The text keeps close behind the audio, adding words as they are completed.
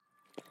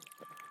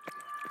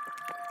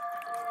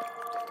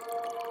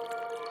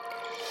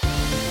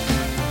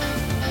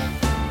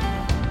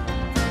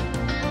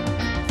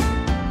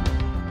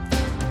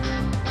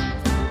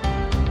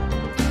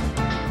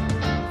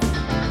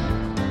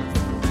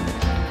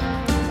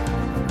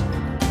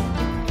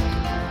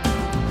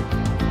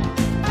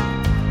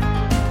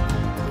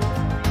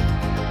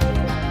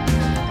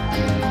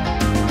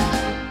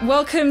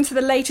welcome to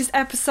the latest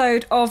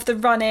episode of The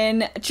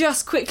Run-In.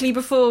 Just quickly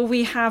before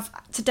we have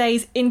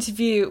today's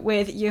interview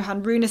with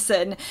Johan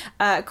Runesson,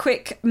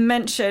 quick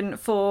mention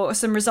for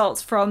some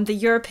results from the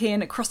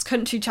European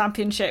Cross-Country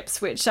Championships,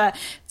 which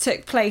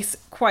took place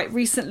quite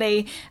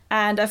recently,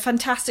 and a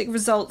fantastic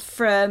result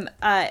from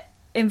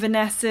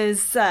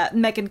Inverness's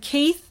Megan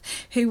Keith,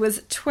 who was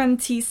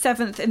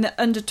 27th in the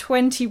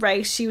under-20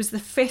 race. She was the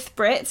 5th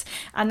Brit,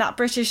 and that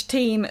British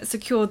team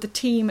secured the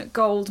team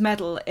gold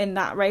medal in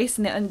that race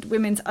in the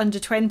women's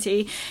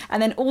under-20.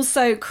 And then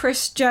also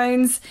Chris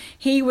Jones,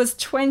 he was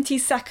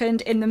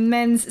 22nd in the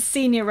men's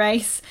senior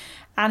race,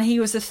 and he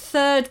was the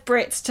 3rd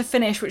Brit to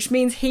finish, which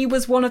means he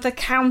was one of the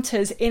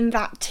counters in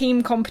that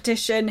team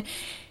competition.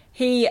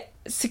 He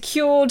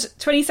secured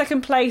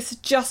 22nd place,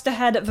 just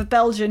ahead of a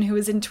Belgian who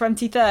was in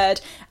 23rd,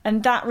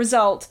 and that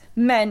result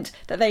meant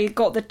that they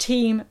got the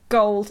team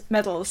gold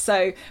medal.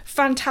 So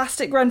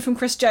fantastic run from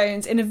Chris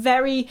Jones in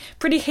a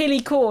pretty hilly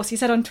course. He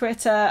said on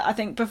Twitter, I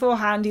think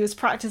beforehand, he was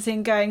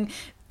practicing the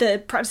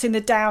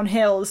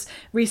downhills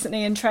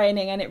recently in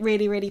training, and it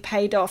really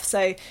paid off.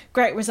 So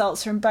great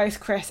results from both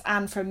Chris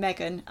and from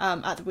Megan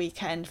at the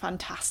weekend.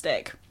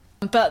 Fantastic.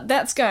 But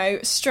let's go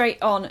straight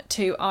on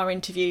to our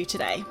interview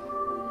today.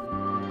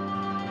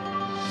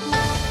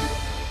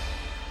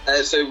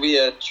 So we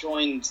are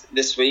joined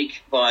this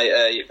week by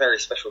a very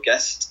special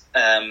guest,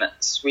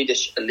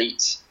 Swedish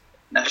elite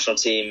national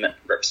team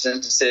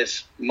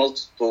representative,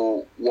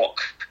 multiple WOC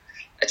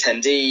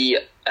attendee,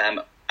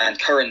 and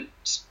current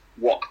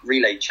WOC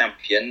relay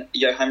champion,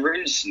 Johan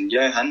Runesson.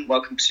 Johan,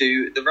 welcome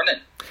to The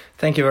Run-In.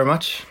 Thank you very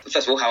much.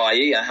 First of all, how are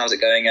you? How's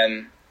it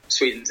going?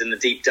 Sweden's in the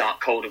deep,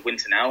 dark cold of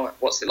winter now.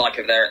 What's it like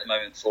over there at the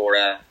moment for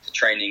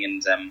training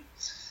and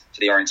for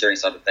the orienteering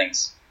side of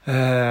things?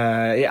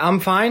 I'm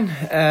fine.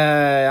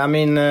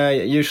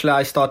 Usually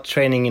I start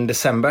training in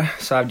December,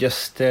 so I've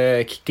just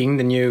kicked in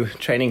the new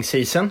training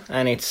season,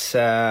 and it's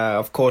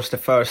of course the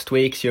first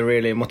weeks you're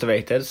really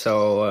motivated.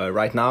 So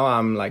right now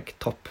I'm like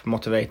top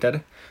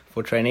motivated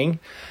for training,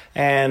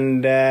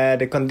 and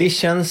the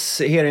conditions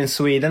here in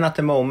Sweden at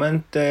the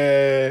moment.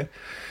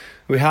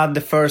 We had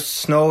the first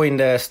snow in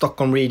the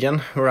Stockholm region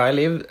where I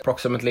live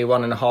approximately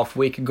 1.5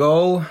 weeks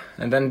ago,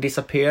 and then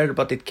disappeared,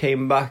 but it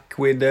came back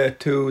with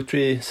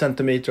 2-3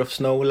 centimeters of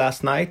snow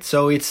last night.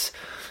 So it's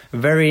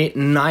very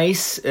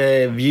nice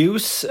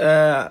views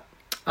out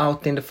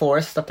in the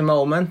forest at the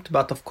moment,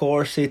 but of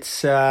course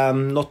it's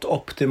not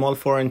optimal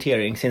for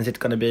orienteering since it's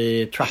going to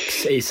be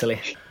tracks easily.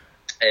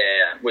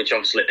 Yeah, which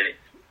obviously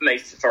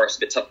makes the forest a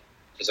bit tough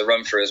as a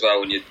run through as well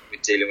when you're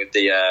dealing with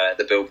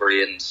the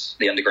bilberry and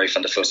the undergrowth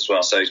underfoot as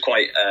well. So it's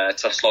quite a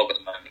tough slog at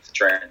the moment for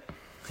training.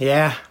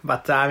 Yeah,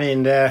 but I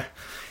mean,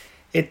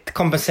 it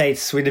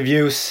compensates with the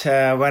views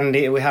when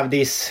we have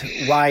these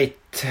white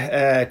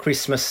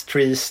Christmas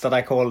trees that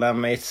I call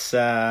them. It's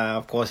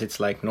of course it's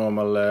like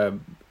normal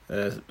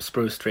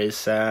spruce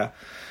trees.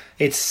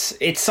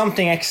 It's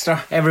something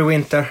extra every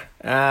winter,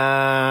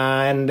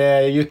 and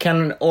you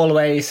can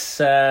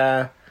always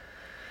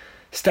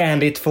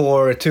stand it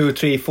for 2,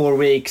 3, 4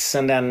 weeks,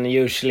 and then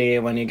usually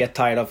when you get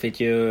tired of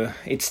it,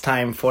 it's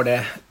time for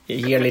the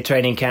yearly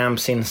training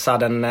camps in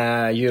southern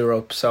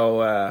Europe.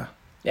 So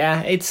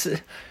it's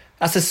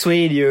as a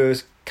Swede, you're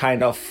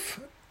kind of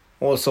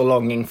also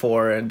longing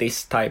for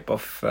this type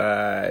of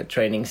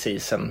training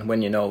season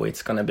when you know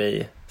it's gonna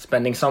be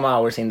spending some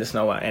hours in the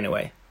snow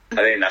anyway. I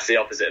think that's the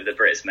opposite of the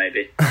Brits,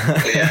 maybe.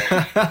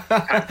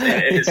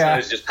 If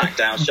it's just packed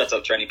down, shut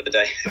up training for the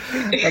day.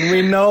 But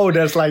we know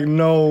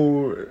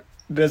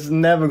there's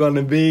never going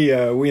to be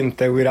a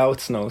winter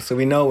without snow, so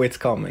we know it's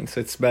coming,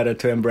 so it's better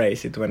to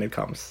embrace it when it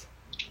comes.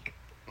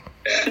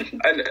 Yeah.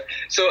 And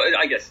so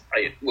I guess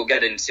we'll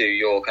get into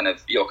your kind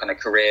of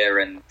career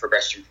and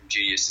progression from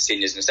juniors to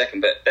seniors in a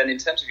second, but then in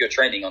terms of your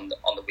training on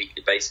the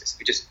weekly basis, if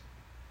we just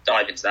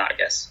dive into that, I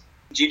guess.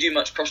 Do you do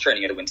much cross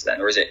training over winter then,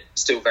 or is it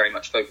still very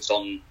much focused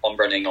on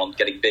running, on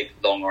getting big,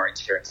 long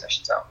orienteering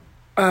sessions out?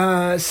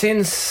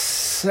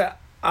 Since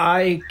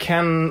I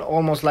can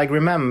almost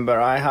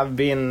remember, I have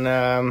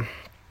been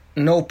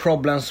no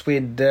problems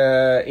with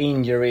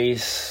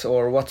injuries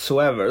or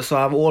whatsoever, so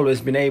I've always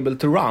been able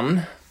to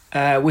run,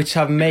 which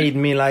have made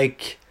me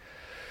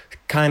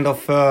kind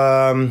of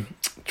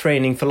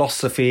training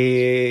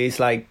philosophy is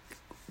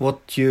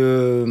what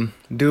you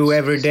do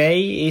every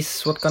day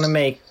is what's gonna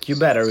make you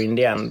better in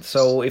the end.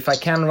 So if I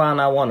can run,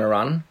 I want to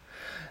run.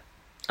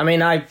 I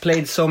mean, I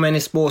played so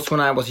many sports when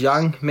I was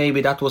young.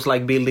 Maybe that was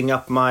building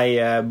up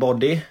my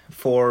body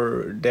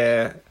for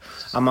the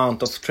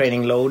amount of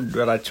training load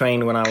that I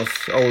trained when I was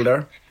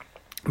older.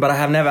 But I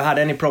have never had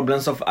any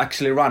problems of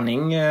actually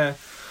running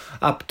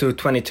up to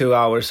 22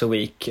 hours a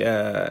week.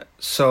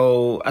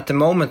 So at the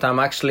moment, I'm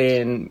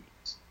actually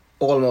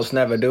almost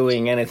never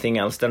doing anything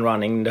else than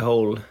running the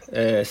whole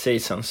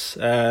seasons.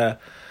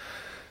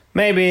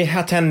 Maybe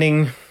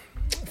attending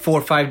 4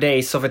 or 5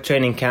 days of a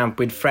training camp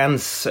with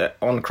friends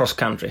on cross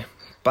country,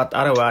 but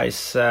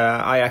otherwise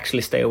I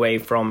actually stay away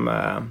from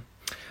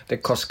the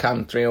cross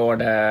country or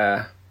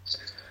the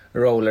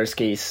roller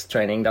skis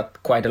training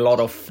that quite a lot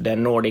of the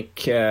Nordic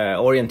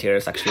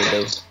orienteers actually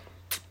do.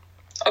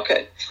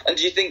 Okay. And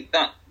do you think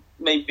that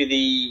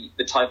maybe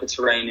the type of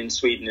terrain in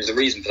Sweden is a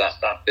reason for that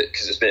bit,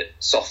 because it's a bit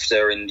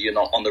softer and you're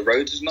not on the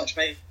roads as much,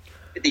 maybe,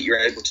 that you're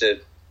able to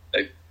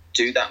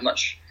do that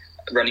much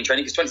running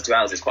training? Because 22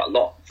 hours is quite a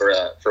lot for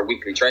a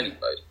weekly training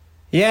load.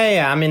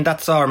 Yeah. I mean,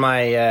 that's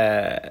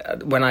my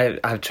when I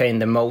have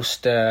trained the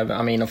most.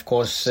 I mean, of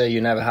course, you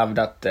never have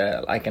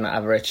that like an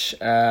average.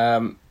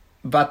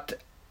 But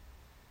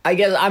I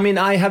guess, I mean,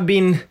 I have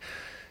been,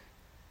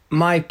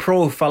 my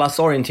profile as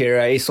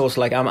orienteer is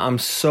also like I'm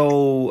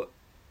so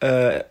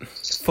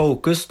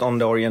focused on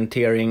the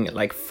orienteering,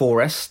 like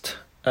forest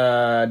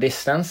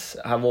distance.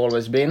 Have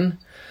always been,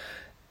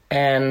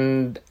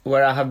 and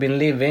where I have been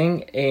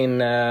living in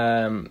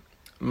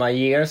my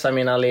years. I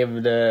mean, I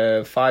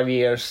lived 5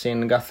 years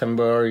in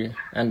Gothenburg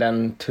and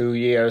then 2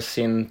 years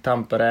in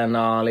Tampere, and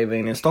now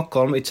living in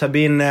Stockholm. Which have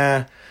been,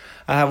 I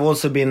have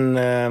also been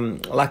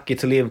lucky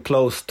to live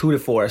close to the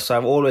forest. So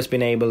I've always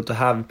been able to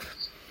have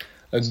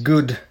a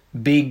good,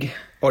 big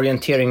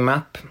orienteering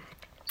map.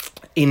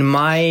 In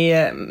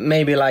my,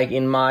 maybe like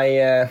in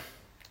my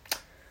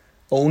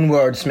own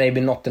words,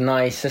 maybe not the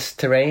nicest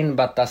terrain,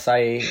 but as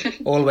I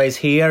always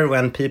hear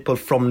when people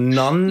from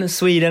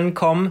non-Sweden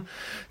come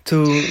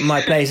to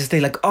my places,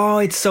 they're like, oh,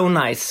 it's so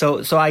nice.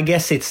 So I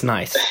guess it's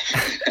nice.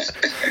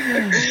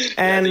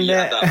 And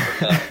I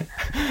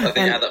think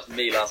you had that from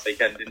me last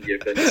weekend, didn't you?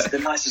 But it's the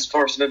nicest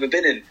forest I've ever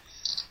been in.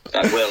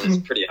 That is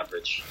pretty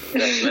average.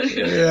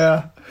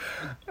 Yeah.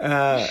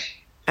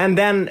 And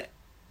then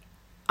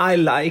I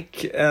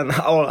like,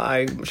 or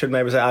I should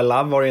maybe say I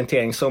love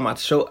orienteering so much.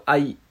 So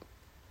I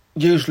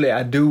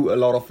do a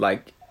lot of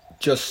like,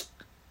 just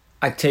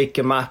I take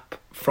a map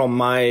from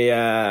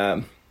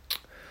my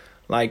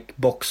like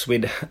box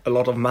with a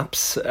lot of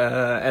maps,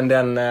 and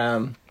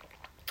then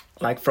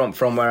like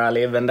from where I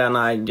live, and then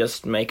I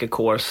just make a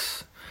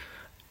course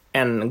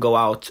and go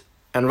out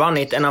and run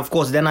it. And of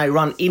course then I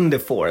run in the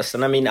forest,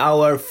 and I mean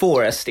our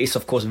forest is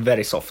of course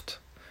very soft.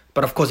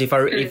 But of course, if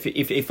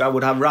I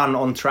would have run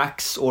on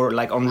tracks or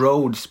like on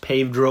roads,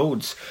 paved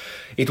roads,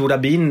 it would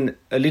have been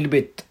a little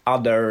bit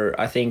other,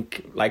 I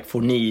think, like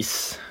for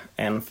knees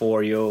and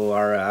for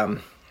your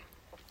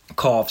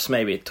calves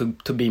maybe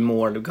to be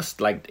more, because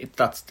like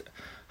that's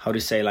how do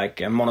you say, like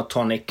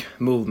monotonic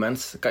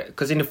movements.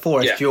 Because in the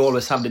forest you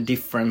always have the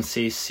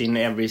differences in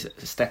every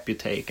step you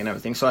take and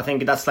everything. So I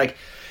think that's like,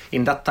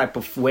 in that type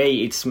of way,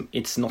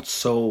 it's not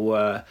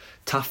so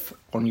tough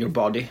on your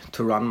body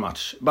to run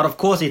much. But of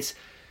course it's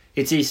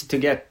easy to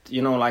get,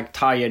 like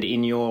tired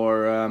in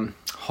your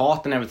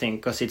heart and everything,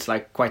 because it's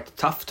like quite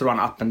tough to run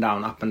up and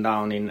down and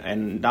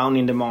down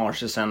in the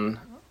marshes and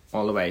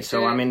all the way.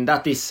 So I mean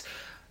that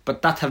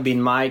have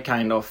been my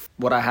kind of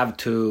what I have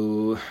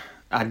to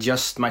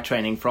adjust my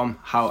training from,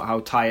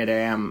 how tired I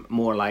am,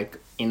 more like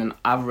in an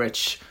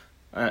average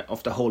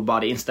of the whole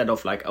body, instead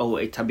of like, oh,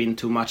 it have been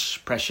too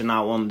much pressure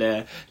now on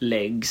the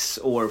legs,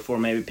 or for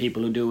maybe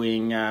people who are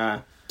doing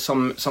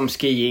some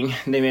skiing,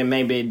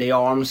 maybe the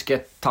arms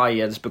get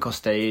tired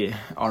because they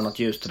are not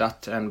used to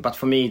that. But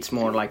for me it's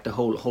more like the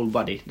whole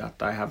body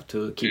that I have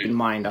to keep in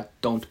mind, that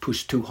don't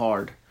push too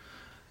hard.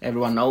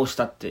 Everyone knows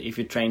that if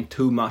you train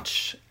too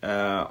much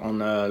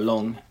on a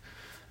long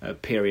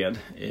period,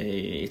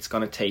 it's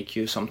gonna take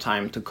you some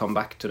time to come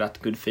back to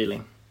that good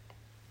feeling.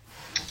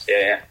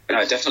 Yeah,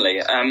 no,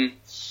 definitely.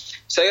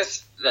 So I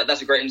guess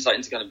that's a great insight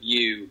into kind of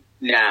you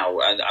now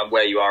and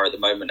where you are at the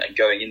moment and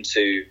going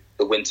into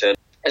the winter.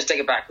 Let's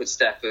take a backward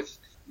step of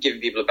giving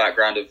people a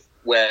background of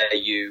where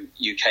you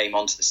came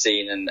onto the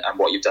scene and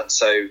what you've done.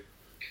 So,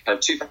 kind of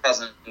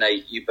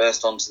 2008, you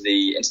burst onto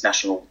the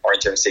international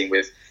orienteering scene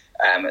with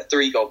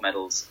 3 gold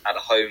medals at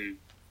the home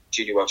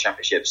Junior World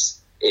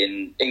Championships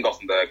in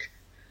Gothenburg.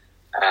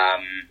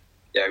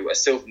 A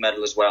silver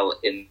medal as well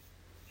in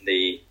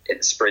the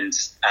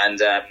sprint, and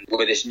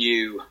with this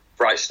new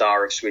bright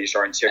star of Swedish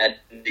orienteering.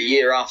 And the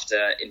year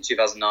after, in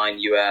 2009,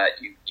 you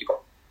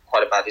got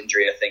quite a bad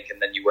injury, I think,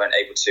 and then you weren't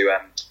able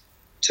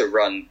to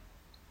run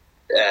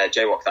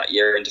JWOC that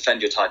year and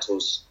defend your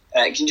titles.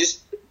 Can you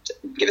just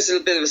give us a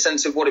little bit of a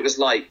sense of what it was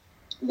like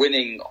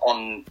winning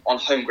on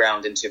home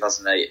ground in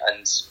 2008,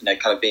 and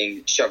kind of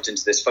being shoved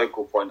into this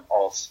focal point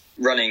of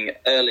running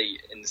early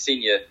in the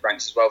senior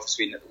ranks as well for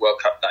Sweden at the World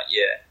Cup that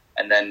year,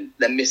 and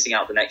then missing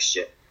out the next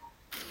year?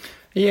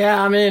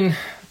 Yeah, I mean,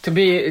 to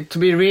be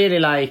really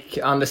like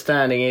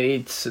understanding it,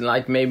 it's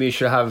like maybe you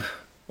should have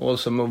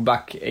also moved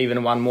back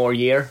even one more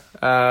year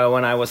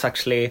when I was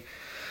actually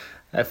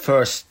a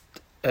first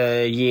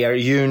year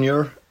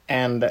junior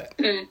and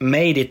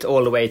made it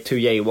all the way to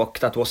JWOC.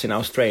 That was in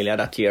Australia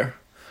that year.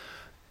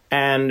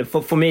 And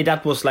for me,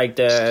 that was like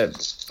the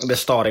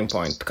starting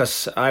point,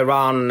 because I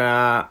ran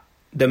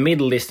the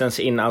middle distance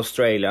in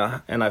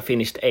Australia and I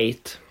finished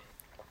 8th.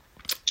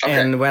 Okay.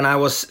 And when I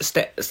was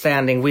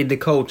standing with the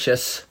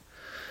coaches,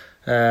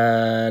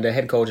 the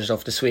head coaches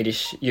of the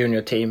Swedish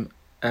junior team,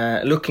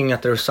 looking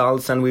at the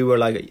results, and we were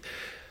like,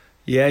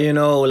 yeah,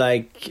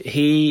 like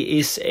he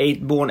is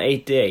born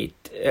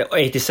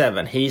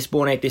 87. He's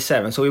born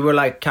 87. So we were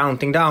like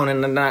counting down,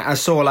 and then I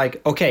saw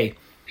like, okay,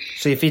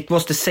 so if it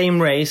was the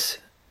same race,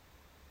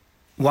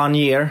 1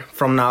 year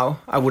from now,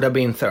 I would have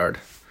been third.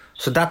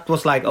 So that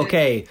was like,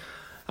 okay,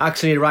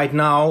 actually right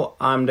now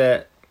I'm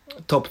the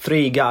top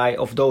 3 guy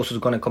of those who's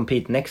going to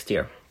compete next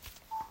year.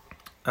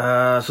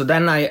 So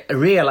then I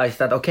realized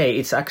that, okay,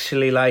 it's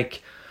actually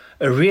like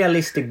a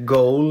realistic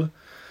goal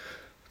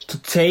to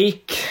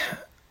take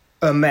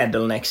a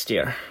medal next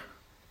year,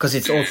 because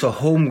it's also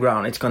home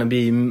ground. It's gonna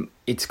be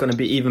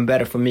even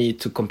better for me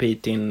to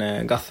compete in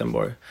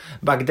Gothenburg.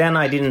 Back then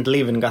I didn't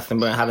live in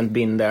Gothenburg. I haven't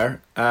been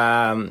there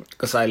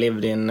because I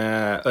lived in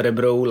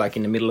Örebro, like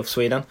in the middle of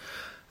Sweden.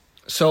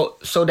 So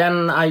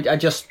then I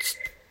just,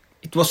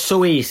 it was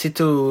so easy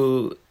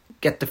to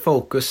get the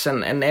focus,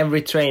 and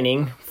every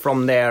training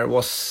from there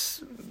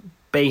was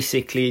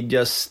basically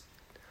just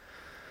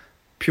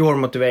pure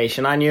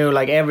motivation. I knew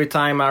like every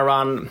time I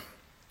run,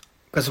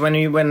 because when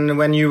you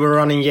were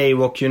running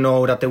Jaywalk, you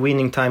know that the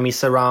winning time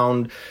is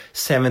around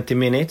 70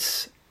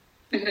 minutes.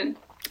 Mm-hmm.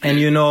 And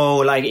you know,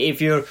 like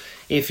if you're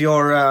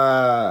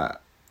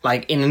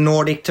like in the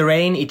Nordic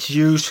terrain, it's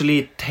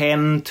usually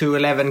 10 to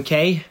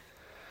 11k.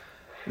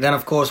 Then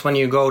of course when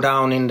you go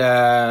down in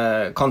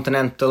the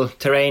continental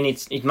terrain,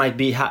 it might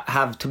be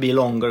have to be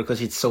longer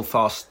because it's so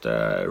fast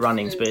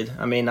running speed.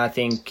 I mean, I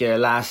think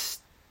last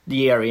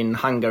year in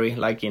Hungary,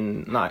 like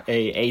in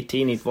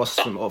 18, it was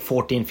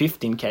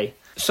 14-15k.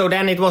 So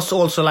then it was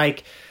also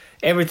like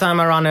every time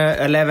I run a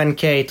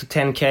 11k to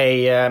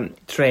 10k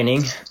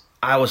training,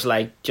 I was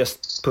like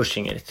just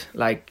pushing it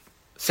like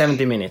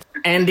 70 minutes.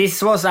 And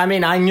this was, I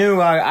mean, I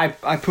knew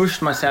I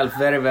pushed myself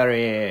very,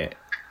 very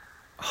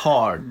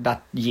hard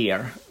that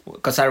year,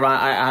 because I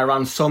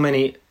run so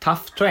many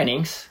tough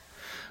trainings,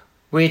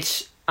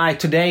 which I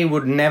today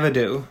would never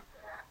do.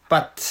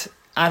 But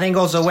I think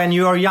also when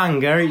you are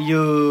younger, I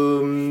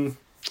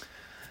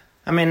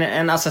mean,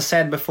 and as I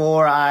said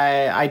before,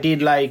 I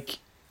did like,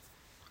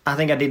 I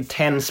think I did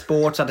 10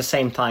 sports at the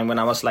same time when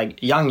I was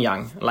like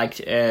young, like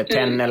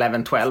 10,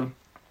 11, 12.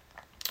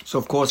 So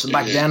of course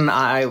back then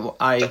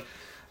I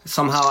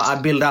somehow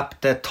built up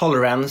the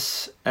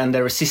tolerance and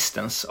the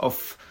resistance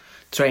of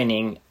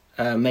training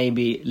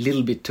maybe a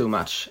little bit too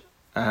much.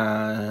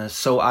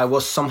 So I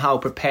was somehow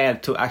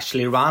prepared to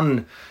actually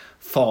run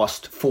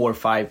fast 4 or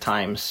 5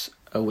 times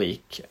a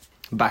week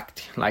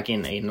back like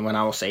in when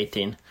I was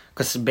 18.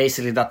 Because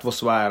basically that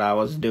was what I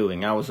was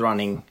doing. I was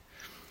running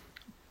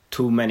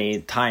too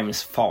many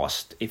times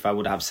fast, if I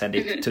would have said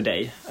it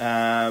today.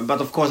 But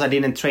of course I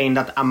didn't train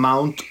that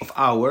amount of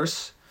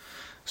hours.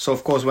 So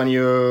of course when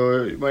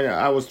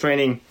I was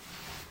training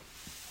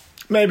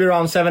maybe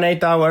around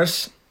 7-8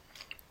 hours,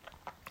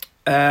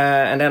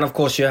 and then of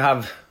course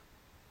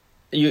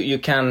you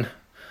can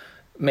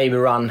maybe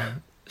run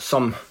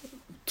some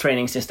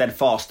trainings instead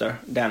faster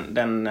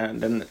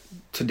than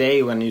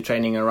today when you're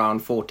training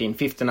around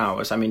 14-15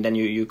 hours. I mean, then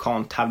you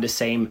can't have the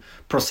same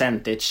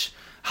percentage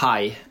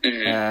high.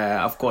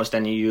 Of course,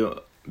 then you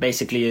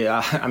basically,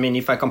 I mean,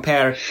 if I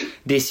compare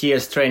this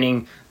year's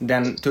training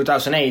than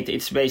 2008,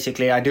 it's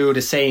basically I do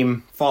the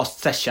same fast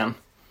session,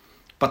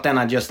 but then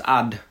I just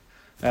add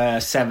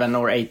 7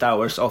 or 8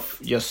 hours of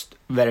just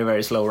very,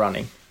 very slow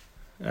running.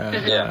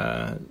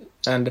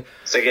 And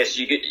so I guess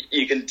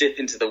you can dip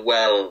into the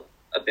well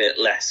a bit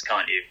less,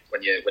 can't you,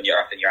 when you're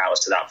upping your hours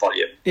to that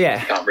volume? Yeah,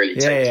 you can't really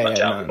take as much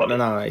out of the body.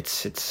 No,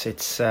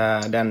 it's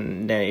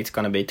then it's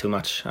gonna be too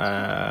much.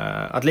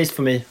 At least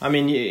for me. I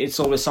mean, it's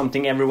always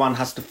something everyone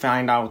has to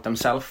find out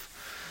themselves.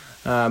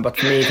 But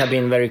for me, it has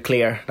been very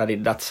clear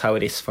that that's how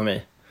it is for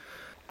me.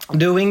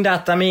 Doing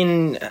that, I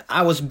mean,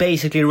 I was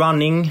basically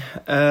running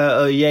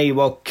a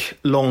Jaywalk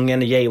long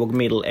and a Jaywalk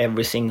middle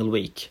every single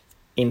week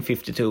in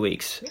 52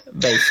 weeks,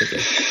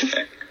 basically.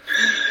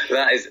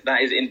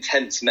 That is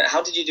intense.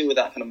 How did you do with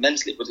that kind of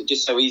mentally? Was it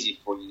just so easy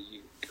for you?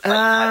 You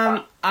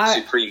had that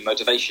supreme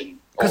motivation,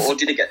 or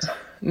did it get tough?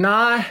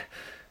 Nah,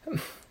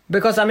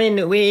 because I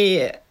mean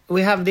we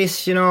have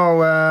this, you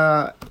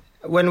know,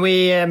 when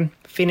we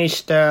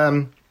finished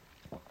the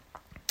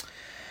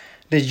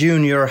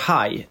junior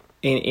high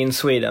in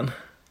Sweden,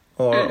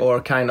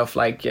 or kind of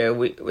like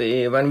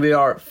we when we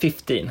are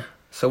 15.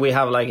 So we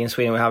have like in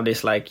Sweden we have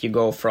this like you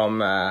go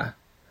from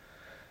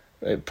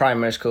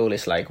primary school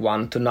is like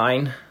 1 to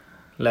 9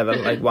 level,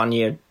 like 1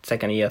 year,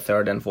 2nd year,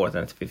 3rd and 4th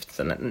and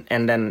 5th,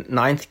 and then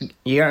 9th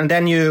year, and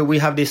then we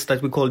have this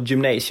that we call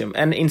gymnasium,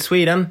 and in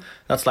Sweden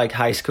that's like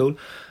high school,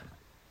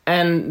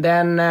 and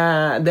then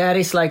there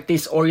is like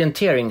these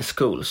orienteering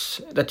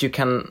schools that you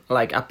can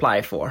like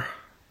apply for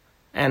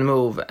and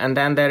move, and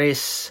then there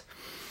is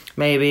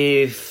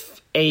maybe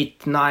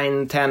 8,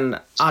 9, 10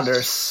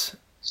 others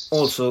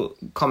also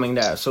coming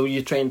there, so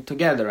you train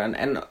together,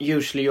 and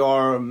usually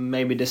you're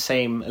maybe the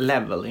same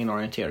level in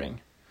orienteering.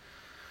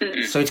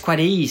 So it's quite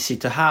easy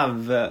to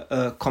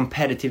have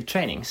competitive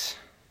trainings.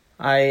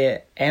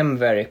 I am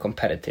very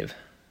competitive,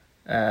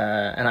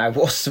 and I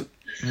was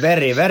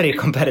very, very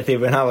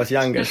competitive when I was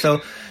younger.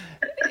 So,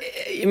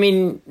 I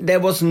mean, there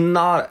was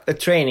not a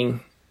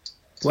training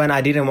when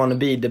I didn't want to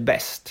be the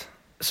best.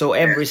 So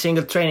every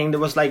single training, there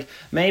was like,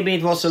 maybe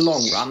it was a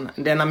long run.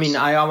 Then, I mean,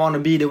 I want to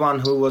be the one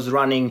who was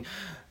running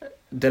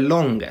the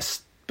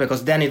longest,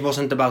 because then it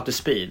wasn't about the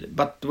speed.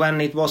 But when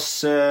it was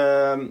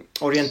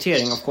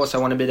orienteering, of course I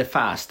want to be the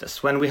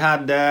fastest. When we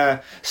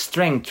had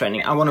strength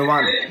training, I want to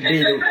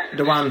be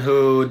the one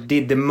who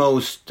did the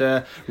most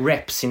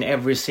reps in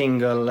every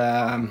single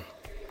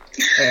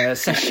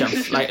session,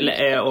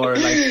 or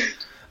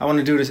I want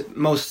to do the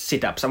most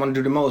sit-ups. I want to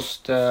do the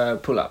most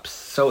pull-ups.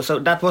 So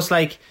that was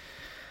like,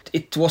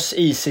 it was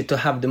easy to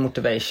have the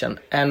motivation.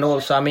 And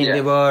also, I mean,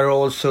 there were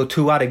also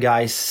 2 other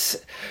guys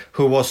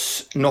who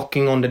was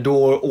knocking on the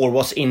door or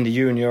was in the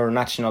junior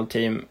national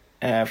team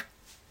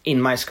in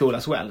my school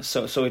as well.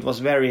 So it was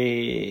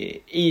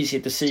very easy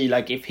to see,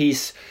 like, if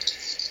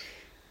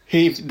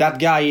that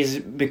guy is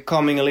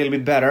becoming a little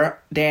bit better,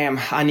 damn,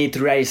 I need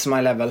to raise my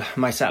level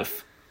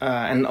myself.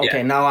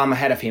 Now I'm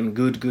ahead of him.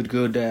 Good.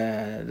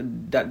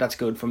 That's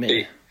good for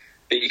me.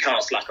 But you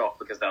can't slack off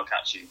because they'll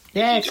catch you.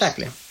 Yeah,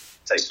 exactly.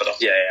 Take foot off.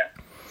 Yeah.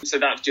 So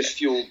that just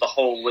fueled the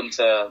whole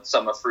winter,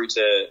 summer through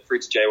to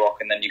JWOC,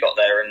 and then you got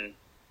there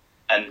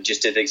and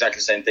just did exactly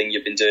the same thing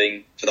you've been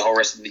doing for the whole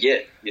rest of the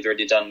year. You'd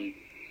already done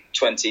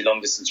 20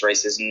 long distance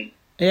races and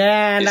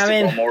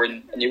one more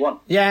and you won.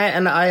 Yeah,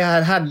 and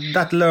I had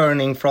that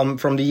learning from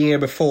the year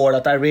before,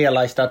 that I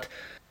realized that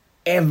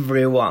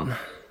everyone,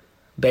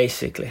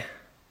 basically,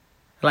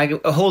 like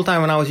a whole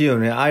time when I was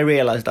junior, I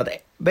realized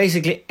that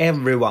basically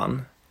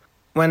everyone,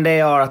 when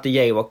they are at the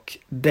JWOC,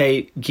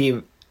 they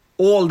give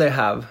all they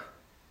have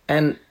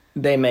and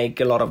they make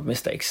a lot of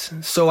mistakes.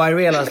 So I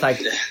realized, like,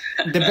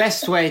 the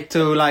best way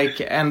to, like,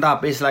 end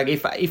up is, like,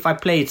 if I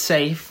play it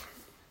safe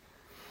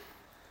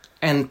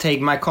and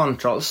take my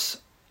controls,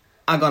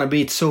 I'm gonna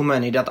beat so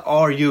many that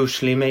are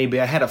usually maybe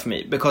ahead of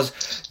me, because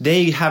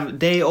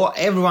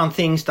everyone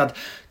thinks that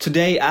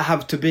today I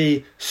have to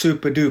be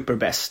super duper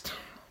best.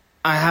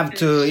 I have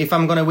to, if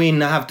I'm gonna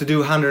win, I have to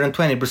do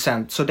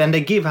 120%. So then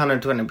they give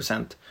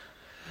 120%.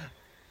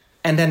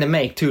 And then they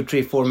make 2,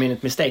 3, 4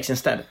 minute mistakes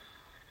instead.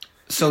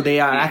 So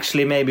they are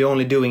actually maybe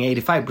only doing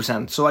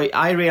 85%. So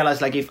I realized,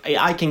 like, if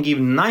I can give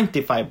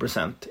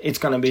 95%, it's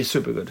going to be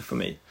super good for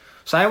me.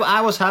 So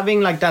I was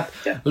having, like, that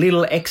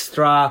little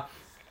extra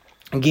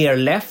gear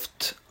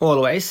left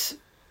always.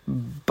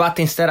 But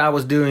instead I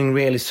was doing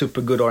really super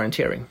good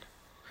orienteering.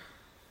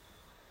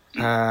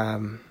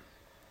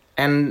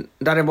 And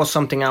that was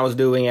something I was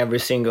doing every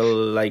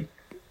single, like,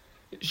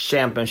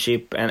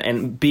 championship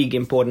and big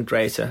important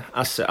race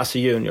as a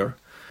junior.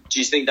 Do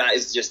you think that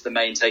is just the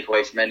main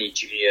takeaway from any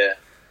junior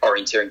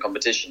orienteering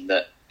competition,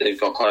 that they've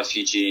got quite a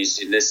few juniors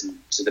who listen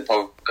to the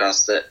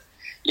podcast, that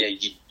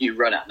you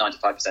run at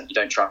 95%, you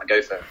don't try and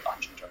go for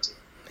 120?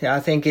 Yeah, I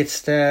think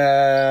it's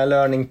the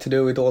learning to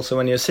do it also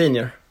when you're a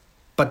senior.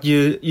 But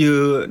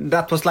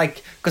that was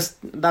like, because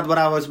that's what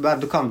I was about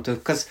to come to,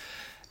 because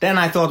then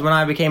I thought when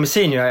I became a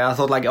senior, I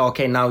thought, like,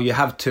 okay, now you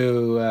have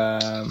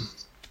to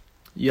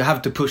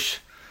push.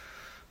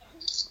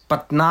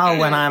 But now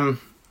when I'm,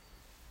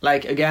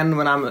 like, again,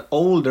 when I'm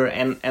older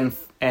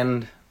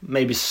and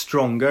maybe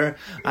stronger,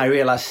 I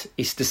realize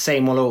it's the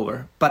same all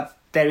over. But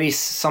there is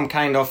some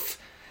kind of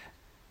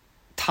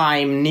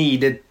time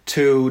needed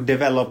to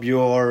develop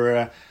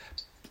your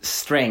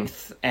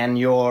strength and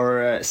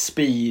your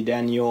speed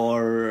and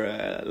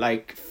your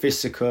like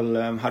physical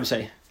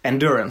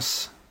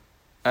endurance,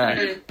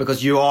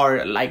 because you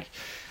are, like,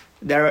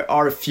 there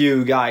are a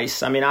few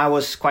guys. I mean, I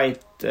was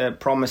quite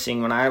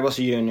promising when I was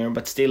a junior,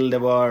 but still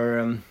there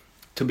were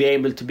to be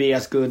able to be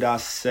as good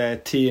as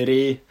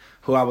Thierry,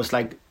 who I was,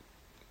 like,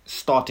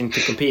 starting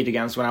to compete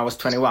against when I was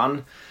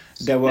 21.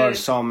 There were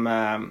some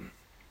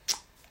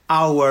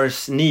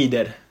hours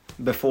needed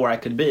before I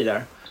could be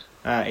there.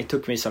 It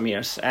took me some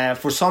years.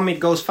 For some it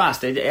goes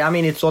fast. I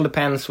mean, it all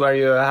depends where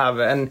you have,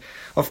 and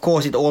of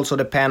course it also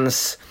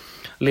depends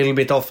a little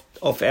bit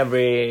of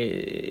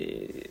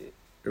every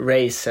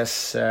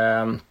race's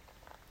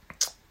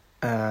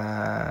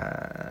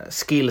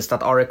skills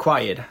that are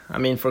required. I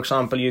mean, for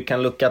example, you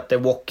can look at the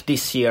WOC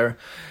this year,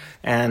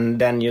 and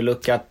then you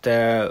look at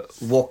the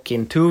WOC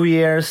in 2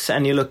 years,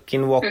 and you look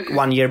in WOC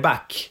 1 year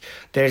back.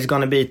 There's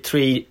going to be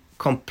 3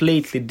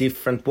 completely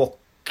different WOC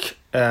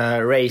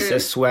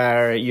races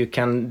where you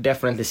can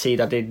definitely see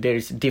that there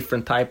is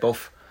different type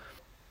of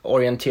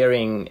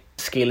orienteering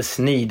skills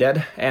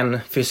needed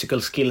and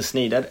physical skills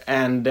needed.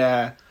 And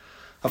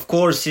of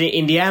course,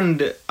 in the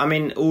end, I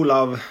mean,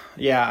 Olav,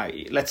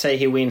 let's say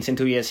he wins in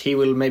 2 years, he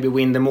will maybe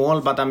win them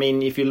all. But I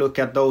mean, if you look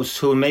at those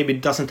who maybe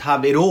doesn't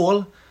have it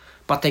all,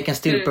 but they can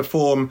still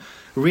perform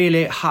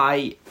really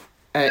high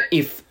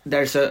if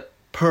there's a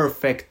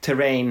perfect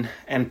terrain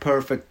and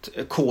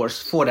perfect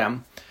course for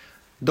them,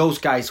 those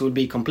guys will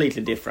be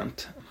completely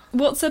different.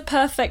 What's a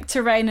perfect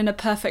terrain and a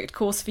perfect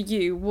course for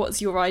you?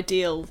 What's your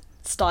ideal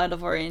style of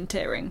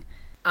orienteering?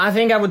 I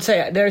think I would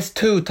say there's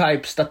 2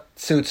 types that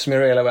suits me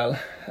really well.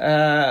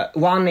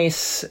 One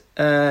is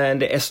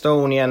the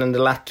Estonian and the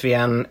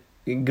Latvian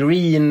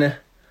green,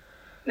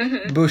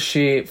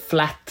 bushy,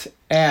 flat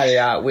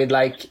area with,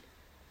 like,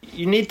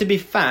 you need to be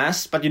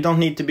fast, but you don't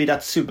need to be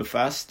that super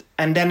fast.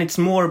 And then it's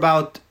more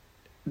about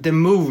the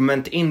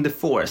movement in the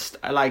forest,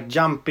 like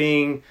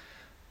jumping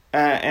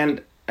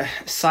and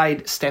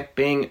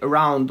sidestepping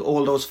around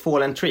all those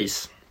fallen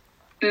trees.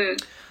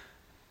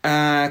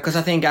 Because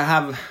I think I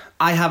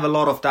have a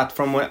lot of that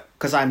from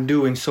because I'm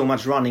doing so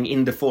much running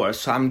in the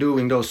forest. So I'm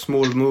doing those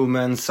small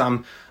movements.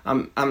 I'm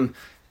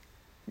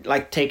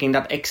like taking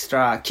that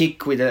extra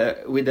kick with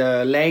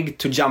a leg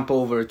to jump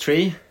over a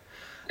tree.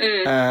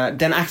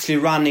 Then actually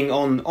running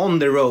on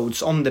the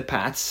roads, on the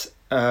paths.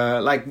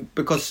 Like,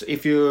 because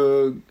if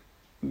you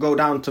go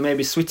down to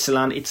maybe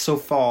Switzerland, it's so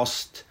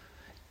fast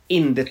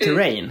in the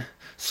terrain.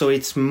 So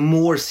it's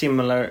more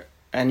similar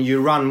and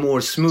you run more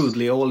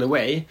smoothly all the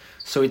way.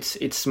 So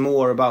it's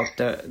more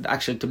about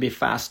actually to be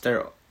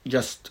faster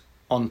just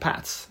on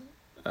paths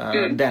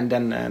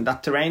than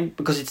that terrain,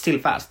 because it's still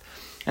fast.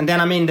 And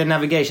then, I mean, the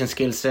navigation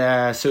skills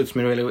suits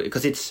me really,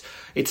 because it's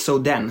so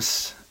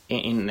dense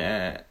in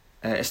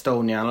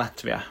Estonia and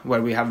Latvia,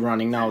 where we have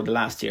running now the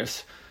last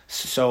years.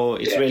 So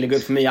it's really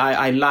good for me.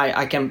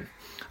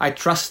 I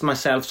trust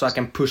myself, so I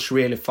can push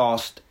really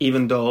fast,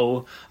 even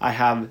though I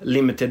have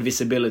limited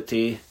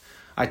visibility.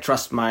 I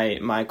trust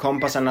my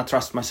compass, and I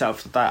trust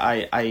myself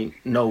that I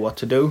know what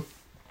to do.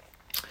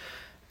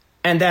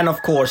 And then,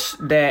 of course,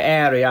 the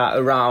area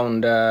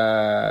around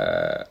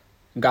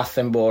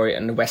Gothenburg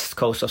and the west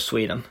coast of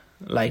Sweden,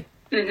 like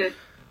that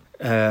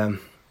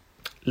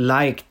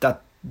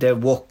the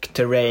walk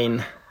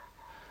terrain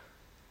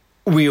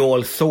we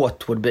all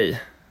thought would be.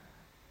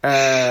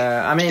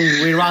 I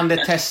mean, we run the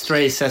test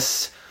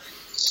races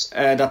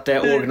that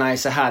the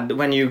organizer had.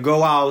 When you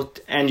go out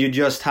and you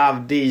just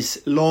have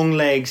these long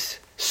legs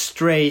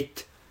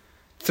straight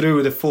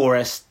through the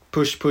forest,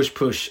 push, push,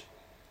 push.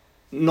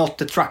 Not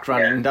the track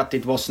running that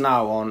it was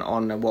now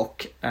on a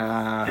walk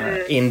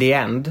in the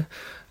end.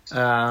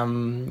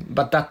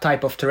 But that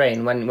type of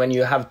terrain, when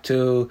you have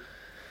to...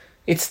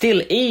 It's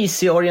still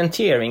easy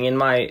orienteering in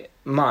my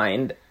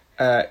mind,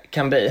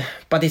 can be.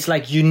 But it's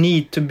like you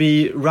need to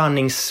be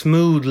running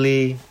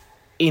smoothly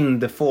in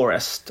the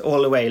forest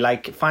all the way,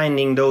 like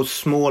finding those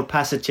small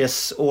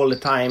passages all the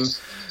time,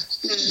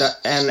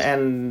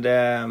 and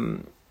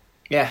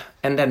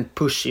then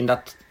push in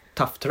that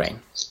tough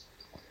terrain.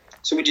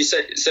 So would you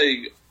say, so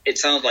it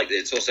sounds like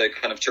it's also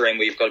kind of terrain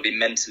where you've got to be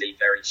mentally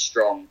very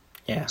strong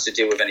to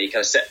deal with any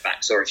kind of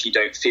setbacks, or if you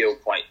don't feel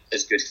quite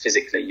as good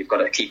physically, you've got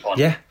to keep on.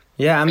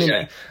 Yeah, I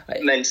mean,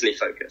 mentally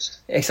focused.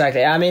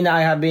 Exactly. I mean,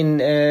 I have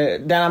been.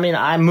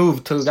 I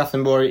moved to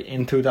Gothenburg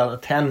in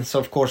 2010, so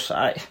of course,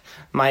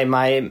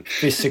 my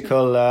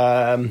physical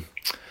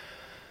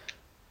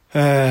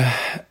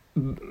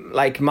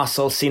like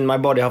muscles in my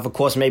body have, of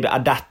course, maybe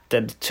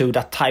adapted to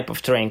that type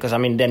of terrain. Because I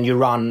mean, then you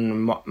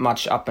run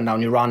much up and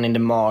down. You run in the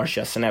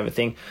marshes and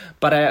everything.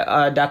 But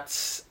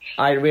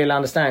I really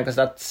understand, because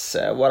that's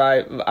what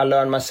I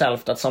learned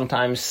myself. That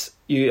sometimes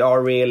you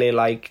are really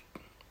like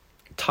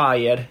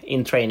tired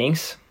in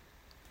trainings,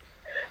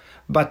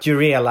 but you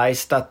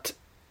realize that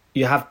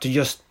you have to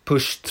just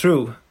push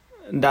through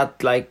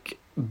that like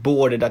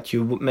border that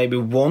you maybe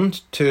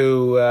want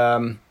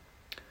to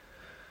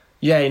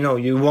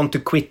you want to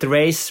quit the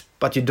race,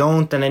 but you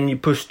don't, and then you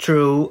push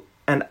through,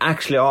 and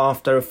actually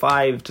after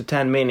 5 to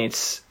 10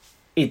 minutes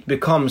it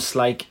becomes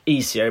like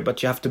easier,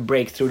 but you have to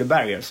break through the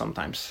barrier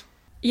sometimes.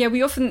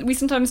 We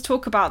sometimes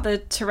talk about the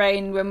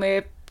terrain when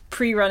we're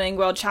pre-running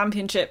world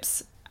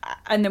championships,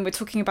 and then we're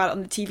talking about it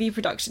on the TV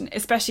production,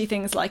 especially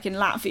things like in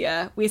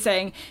Latvia. We're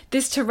saying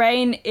this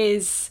terrain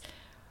is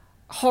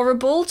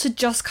horrible to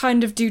just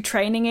kind of do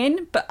training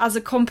in, but as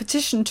a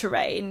competition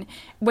terrain,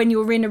 when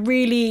you're in a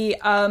really,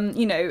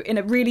 in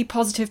a really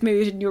positive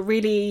mood and you're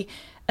really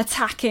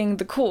attacking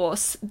the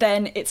course,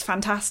 then it's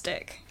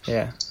fantastic.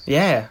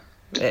 Yeah,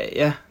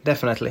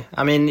 definitely.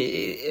 I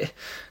mean,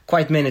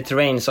 quite many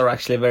terrains are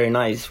actually very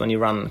nice when you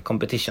run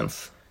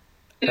competitions.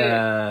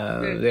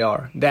 They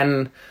are.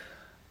 Then...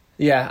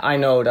 Yeah, I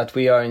know that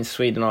we are in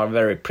Sweden are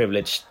very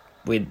privileged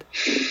with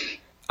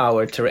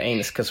our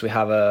terrains, because we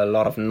have a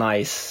lot of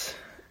nice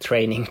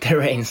training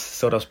terrains,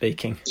 sort of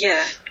speaking.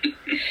 Yeah.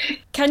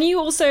 Can you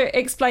also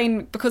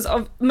explain, because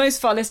most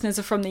of our listeners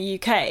are from the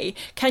UK,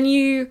 can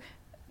you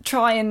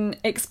try and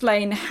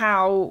explain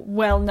how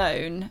well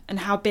known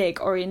and how big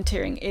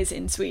orienteering is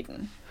in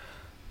Sweden?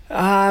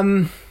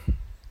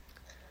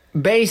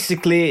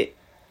 Basically,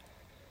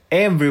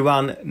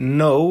 everyone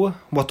know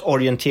what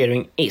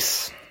orienteering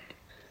is.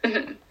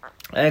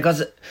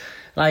 Because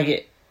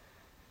like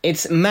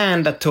it's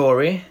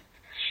mandatory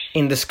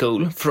in the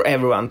school for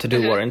everyone to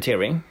do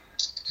orienteering.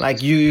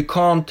 Like you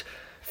can't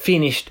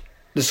finish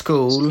the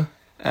school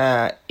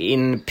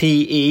in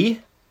PE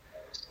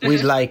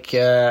with like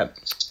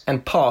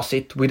and pass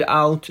it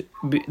without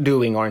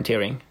doing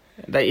orienteering.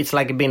 It's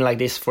like been like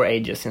this for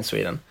ages in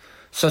Sweden.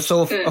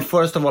 So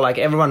first of all, like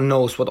everyone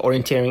knows what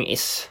orienteering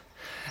is.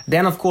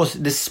 Then, of course,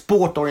 the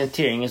sport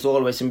orienteering is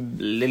always a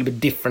little bit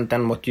different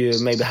than what you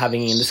may be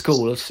having in the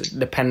schools,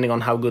 depending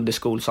on how good the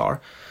schools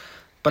are.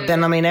 But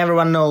then, I mean,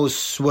 everyone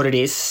knows what it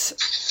is.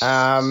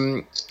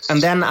 And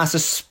then as a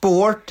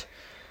sport,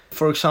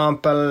 for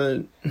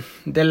example,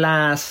 the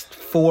last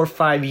 4 or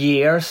 5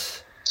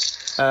 years,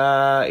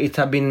 it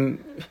have been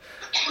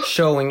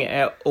showing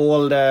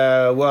all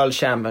the world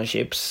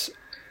championships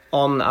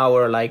on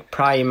our like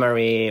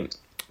primary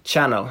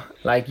channel,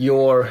 like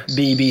your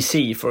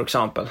BBC, for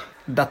example.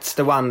 That's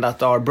the one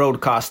that are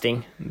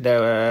broadcasting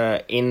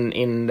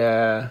in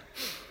the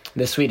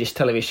Swedish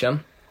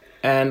television.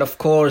 And of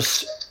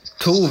course,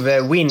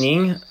 Tove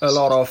winning a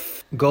lot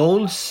of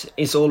goals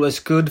is always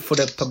good for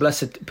the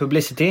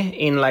publicity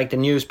in like the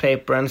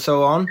newspaper and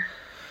so on.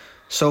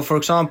 So for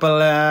example,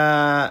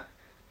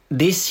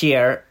 this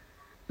year,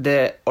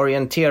 the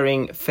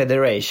Orienteering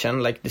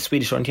Federation, like the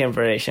Swedish Orienteering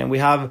Federation, we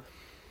have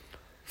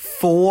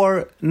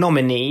 4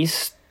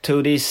 nominees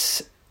to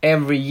this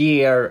every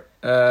year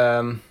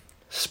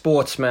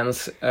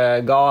sportsman's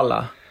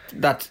gala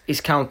that is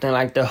counting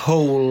like the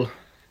whole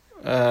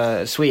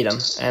Sweden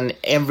and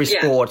every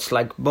sports,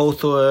 like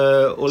both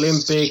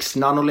Olympics,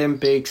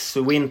 non-Olympics,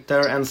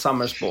 winter and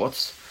summer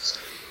sports.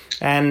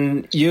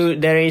 And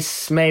there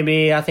is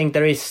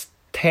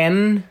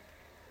 10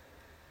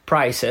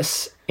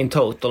 prizes in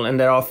total, and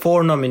there are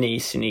 4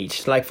 nominees in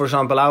each. Like for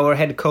example, our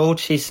head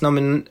coach is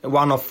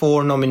one of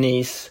 4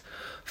 nominees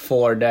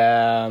for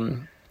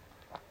the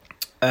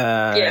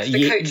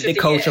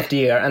coach of the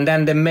year, and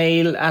then the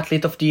male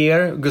athlete of the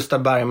year,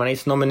 Gustav Bergman,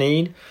 is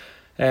nominated,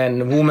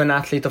 and woman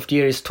athlete of the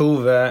year is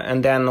Tove,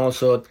 and then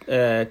also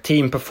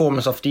team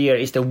performance of the year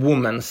is the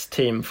women's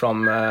team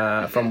from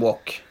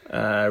walk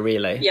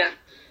relay. Yeah.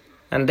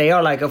 And they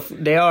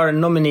are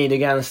nominated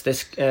against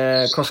this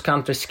cross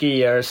country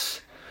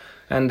skiers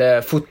and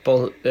the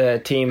football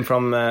team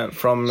from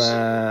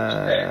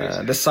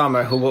the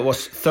summer, who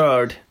was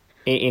 3rd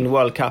in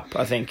World Cup,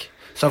 I think.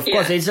 So of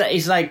course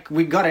it's like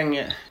we getting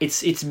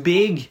it's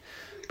big,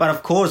 but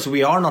of course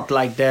we are not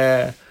like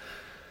the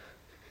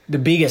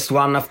biggest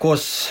one. Of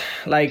course,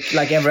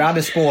 like every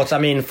other sports. I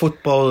mean,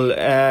 football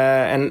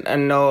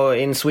and no,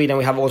 in Sweden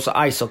we have also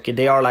ice hockey.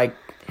 They are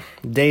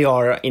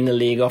in a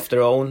league of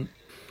their own,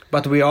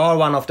 but we are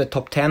one of the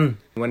top 10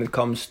 when it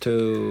comes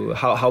to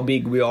how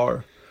big we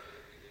are.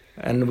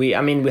 And we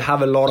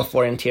have a lot of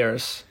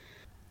orienteers.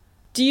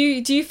 Do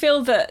you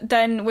feel that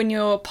then when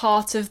you're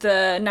part of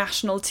the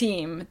national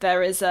team,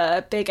 there is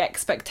a big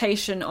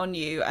expectation on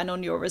you and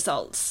on your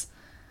results?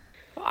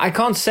 I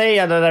can't say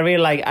that I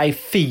really I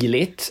feel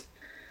it.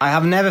 I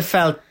have never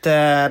felt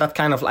that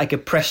kind of like a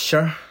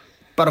pressure,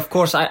 but of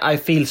course I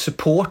feel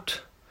support.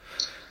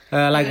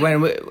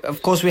 When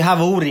we have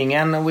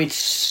O-ringen, which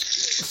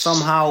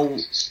somehow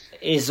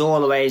is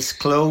always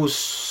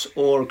close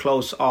or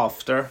close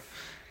after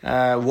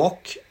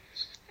walk,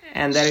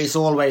 and there is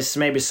always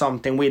maybe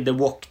something with the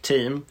walk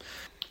team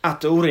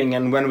at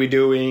O-ringen when we're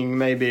doing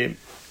maybe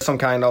some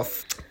kind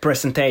of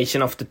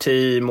presentation of the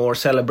team or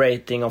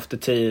celebrating of the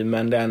team,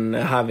 and then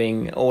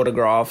having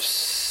autographs,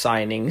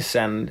 signings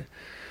and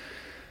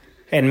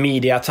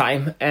media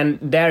time. And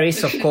there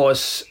is of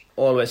course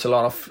always a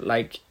lot of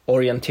like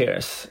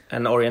orienteers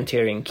and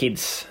orienteering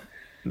kids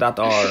that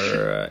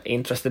are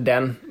interested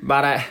then,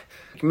 but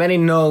many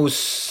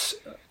knows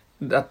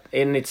that,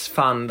 and it's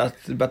fun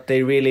but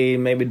they really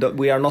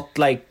we are not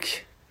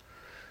like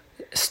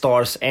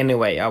stars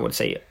anyway. I would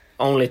say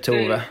only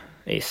Tove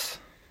is.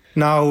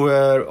 Now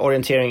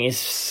orienteering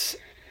is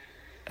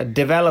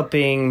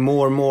developing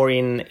more and more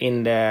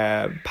in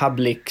the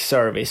public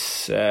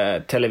service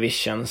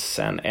televisions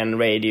and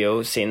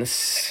radio,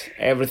 since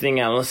everything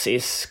else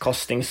is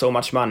costing so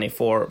much money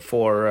for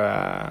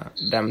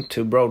them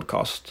to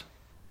broadcast.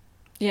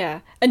 Yeah.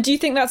 And do you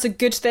think that's a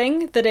good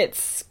thing, that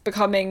it's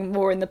becoming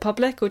more in the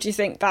public, or do you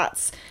think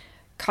that's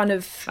kind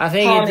of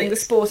harming the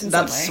sport in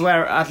some way? That's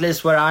at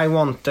least where I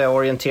want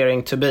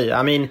orienteering to be.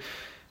 I mean,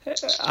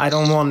 I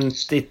don't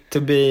want it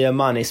to be a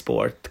money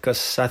sport,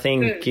 because I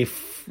think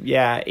if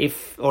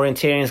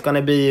orienteering is going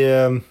to be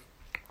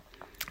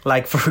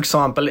like, for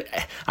example,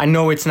 I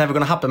know it's never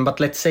going to happen, but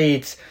let's say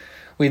it's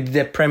with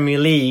the Premier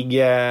League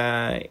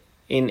in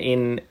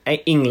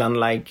England,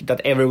 like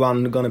that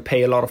everyone going to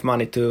pay a lot of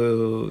money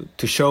to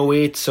show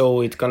it,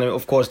 so it's going to,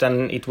 of course,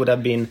 then it would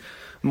have been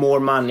more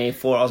money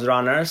for us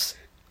runners.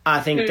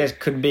 I think there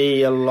could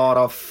be a lot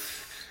of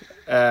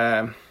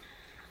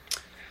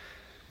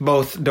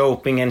both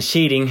doping and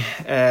cheating,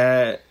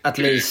 at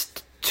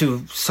least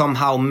to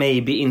somehow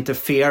maybe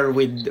interfere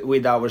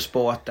with our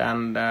sport,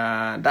 and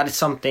that is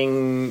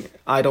something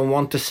I don't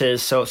want to see.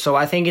 So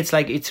I think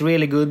it's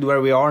really good where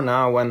we are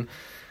now, when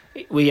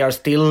we are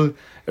still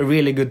a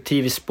really good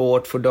TV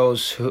sport for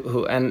those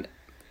who and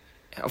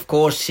of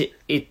course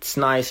it's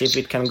nice if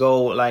it can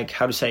go, like,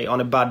 how to say,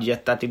 on a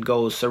budget, that it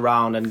goes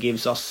around and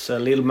gives us a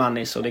little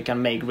money so they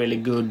can make really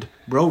good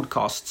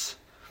broadcasts.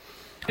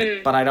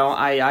 But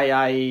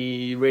I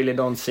really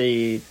don't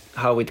see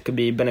how it could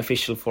be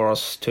beneficial for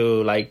us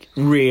to like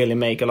really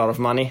make a lot of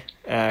money,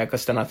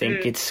 because then I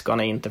think it's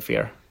gonna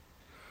interfere.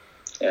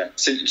 Yeah.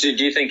 So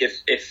do you think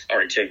if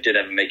orienteering did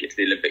ever make it to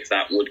the Olympics,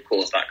 that would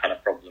cause that kind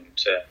of problem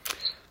to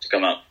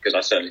come up? Because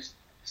I certainly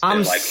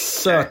I'm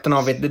certain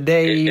of it.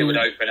 It would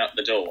open up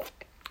the door.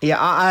 Yeah,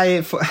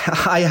 I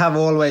have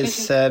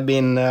always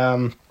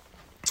been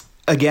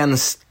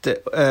against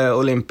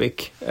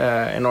Olympic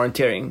and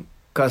orienteering,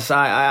 because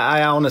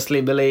I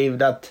honestly believe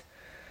that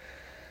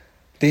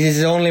This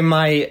is only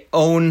my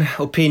own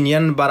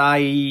opinion, but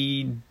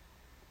I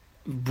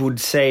would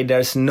say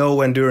there's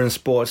no endurance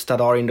sports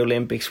that are in the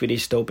Olympics which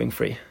is doping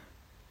free.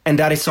 And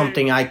that is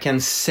something I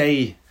can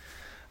say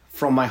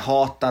from my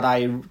heart, that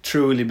I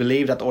truly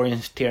believe that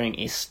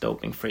orienteering is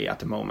doping free at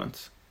the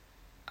moment.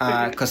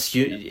 Because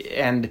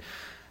I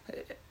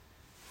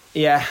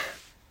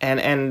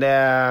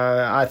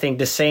think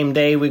the same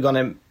day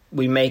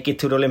we make it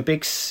to the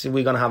Olympics,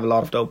 we're gonna have a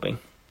lot of doping.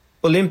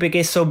 Olympic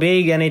is so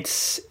big, and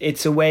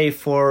it's a way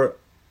for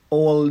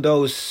all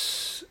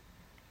those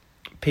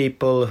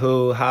people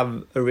who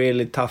have a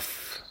really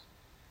tough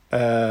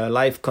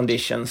life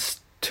conditions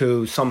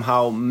to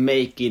somehow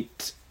make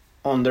it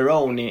on their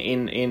own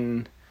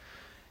in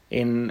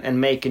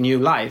and make a new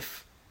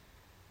life.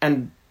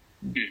 And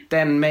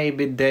then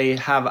maybe they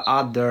have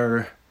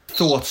other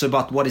thoughts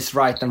about what is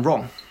right and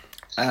wrong.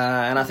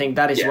 And I think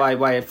that is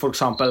why, for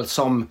example,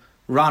 some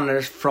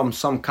runners from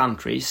some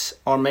countries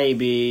are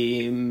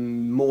maybe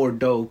more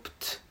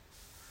doped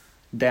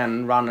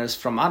than runners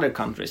from other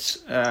countries,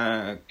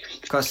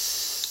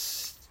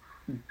 because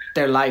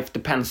their life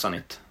depends on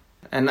it.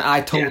 And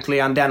I totally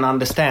and then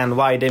understand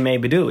why they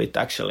maybe do it,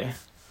 actually.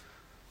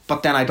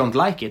 But then I don't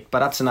like it,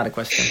 but that's another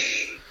question.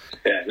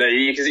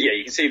 You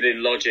can see the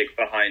logic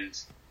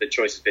behind the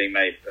choices being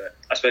made. But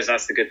I suppose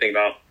that's the good thing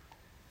about,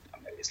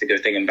 it's the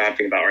good thing and bad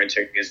thing about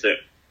orienteering, is that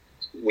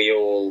we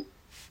all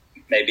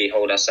maybe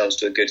hold ourselves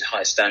to a good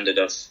high standard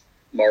of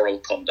moral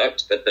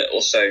conduct, but that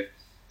also,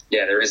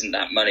 there isn't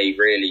that money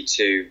really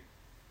to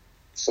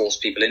force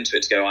people into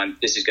it, to go,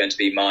 this is going to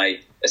be my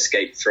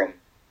escape from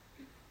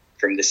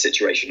this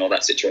situation or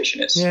that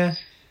situation.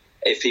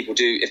 If people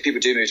do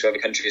move to other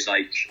countries,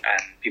 like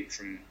people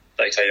from,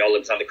 like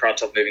Alexander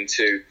Kratov moving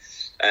to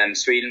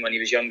Sweden when he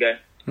was younger,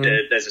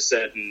 there's a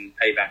certain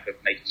payback of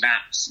making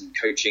maps and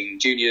coaching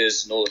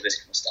juniors and all of this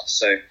kind of stuff.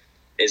 So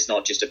it's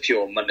not just a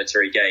pure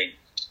monetary gain,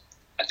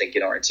 I think,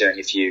 in orienteering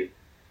if you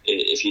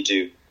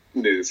do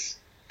move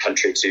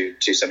country to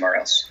somewhere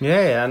else.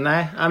 And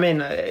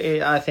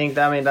I think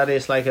that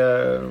is like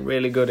a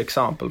really good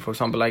example. For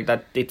example, like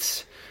that,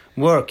 it's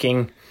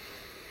working,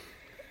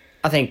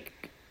 I think,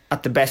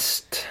 at the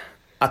best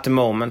at the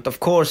moment.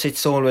 Of course,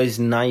 it's always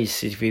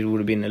nice if it would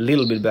have been a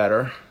little bit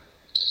better,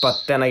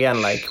 but then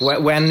again, like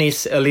when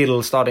is a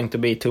little starting to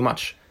be too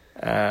much?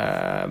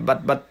 I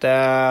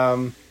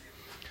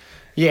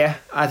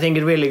think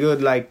it's really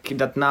good, like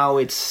that now.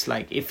 It's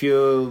like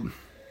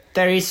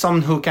there is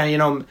some who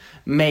can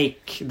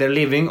make their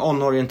living on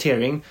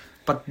orienteering,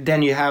 but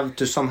then you have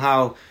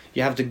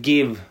to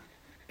give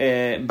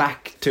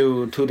back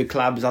to the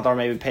clubs that are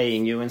maybe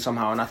paying you, and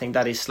somehow, and I think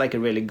that is like a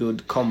really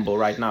good combo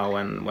right now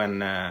when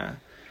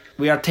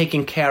we are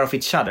taking care of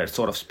each other,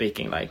 sort of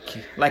speaking, like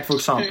for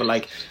example,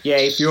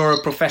 if you're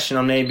a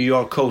professional, maybe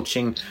you're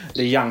coaching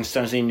the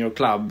youngsters in your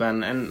club,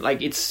 and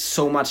like it's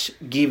so much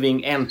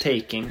giving and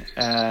taking,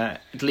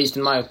 at least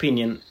in my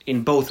opinion,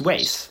 in both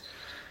ways.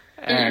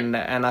 And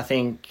I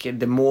think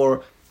the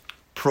more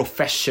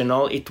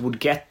professional it would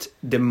get,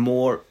 the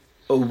more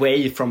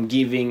away from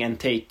giving and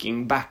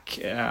taking back,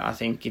 I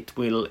think it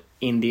will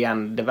in the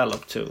end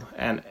develop to,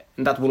 and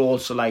that will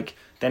also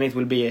then it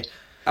will be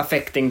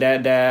affecting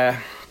the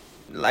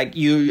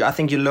I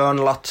think you learn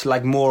a lot,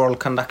 like moral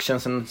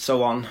conductions and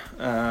so on,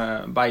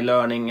 by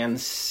learning and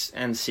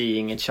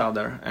seeing each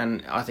other,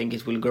 and I think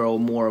it will grow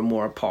more and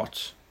more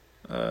apart.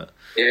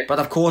 But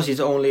of course, it's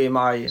only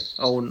my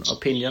own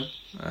opinion.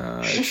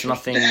 It's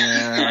nothing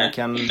I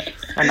can,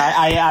 and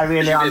I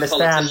really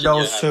understand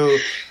those who.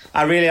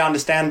 I really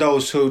understand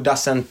those who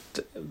doesn't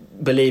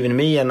believe in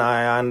me, and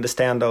I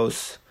understand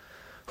those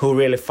who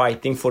really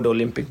fighting for the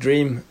Olympic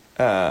dream.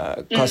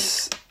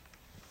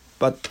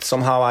 But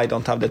somehow I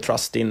don't have the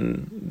trust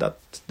in that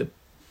the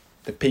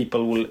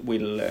people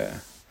will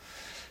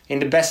in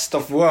the best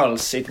of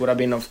worlds, it would have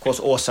been, of course,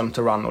 awesome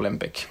to run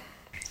Olympic.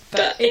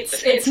 But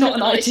it's not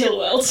an ideal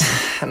world.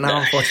 No,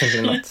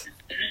 unfortunately not.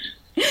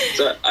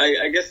 So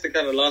I guess the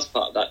kind of last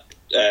part of that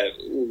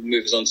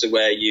moves on to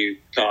where you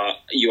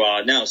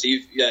are now. So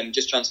you've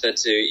just transferred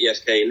to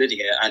EFK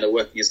Lidingö and are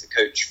working as the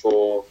coach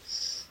for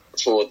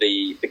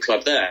the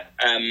club there.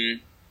 I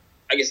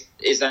guess,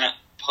 is that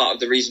part of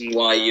the reason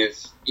why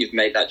you've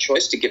made that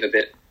choice to give a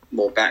bit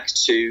more back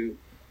to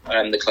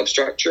the club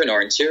structure and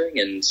orienteering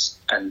and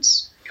kind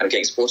of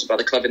getting supported by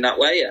the club in that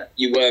way?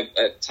 You were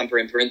at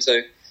Tampere and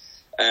Parinto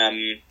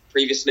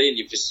previously, and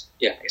you've just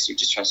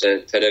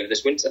transferred over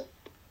this winter.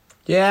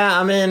 Yeah,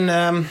 I mean,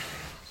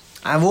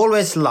 I've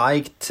always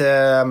liked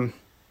to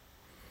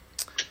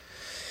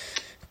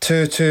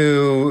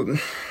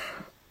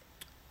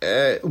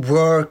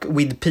work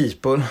with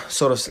people,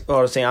 sort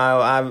of thing.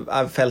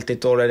 I've felt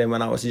it already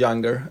when I was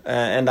younger,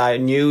 and I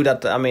knew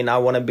that. I mean, I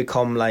want to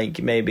become like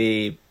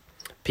maybe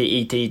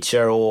PE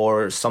teacher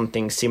or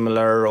something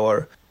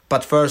similar.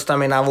 But first, I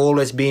mean, I've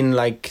always been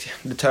like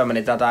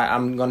determined that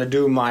I'm gonna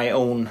do my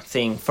own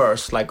thing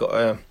first, like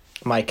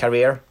my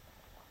career.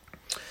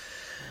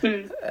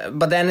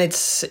 But then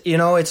it's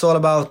all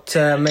about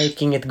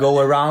making it go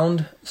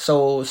around.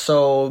 So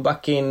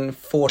back in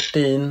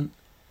 2014,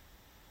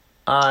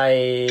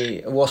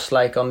 I was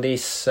like on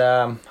this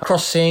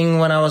crossing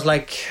when I was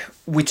like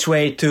which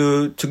way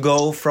to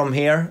go from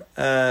here,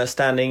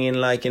 standing in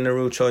like in the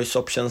route choice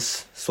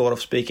options, sort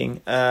of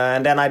speaking,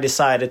 and then I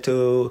decided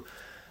to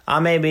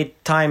maybe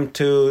time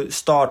to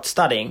start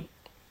studying,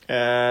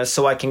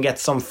 so I can get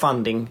some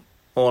funding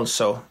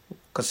also,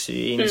 because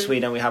in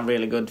Sweden we have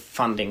really good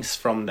fundings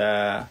from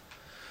the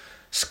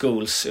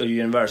schools or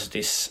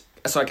universities,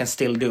 so I can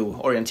still do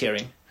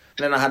orienteering.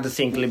 Then I had to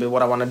think a little bit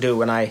what I want to do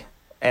when I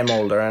am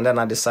older, and then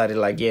I decided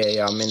like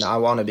I mean I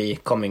want to be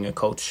becoming a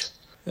coach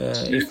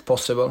if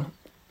possible,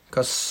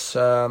 because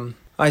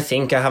I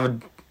think I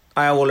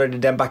already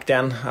did back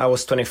then. I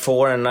was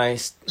 24 and I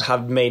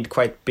have made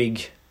quite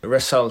big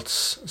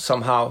results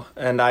somehow,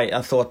 and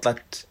I thought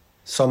that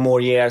some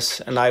more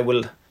years and I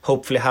will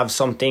hopefully have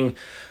something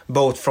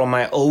both from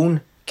my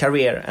own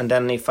career, and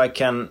then if I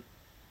can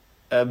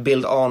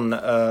build on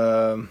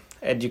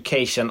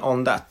education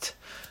on that,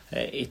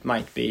 it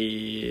might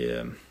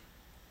be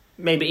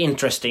maybe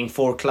interesting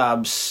for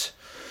clubs,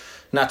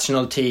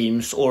 national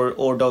teams,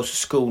 or those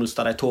schools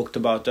that I talked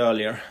about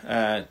earlier,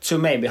 to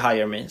maybe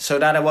hire me. So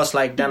that was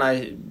like, then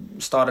I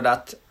started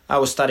that. I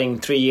was studying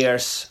 3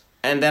 years,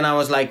 and then I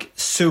was like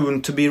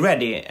soon to be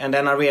ready, and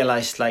then I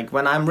realized like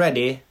when I'm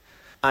ready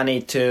I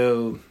need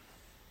to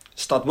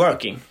start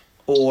working,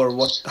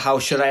 or how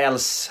should I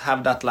else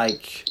have that,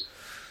 like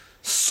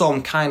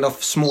some kind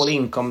of small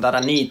income that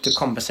I need to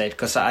compensate,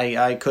 because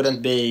I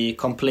couldn't be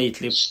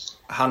completely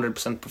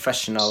 100%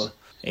 professional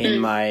in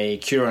my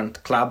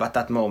current club at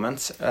that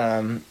moment.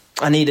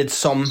 I needed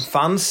some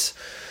funds,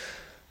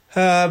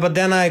 but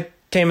then I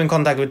came in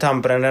contact with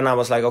Tampere, and then I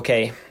was like,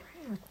 okay,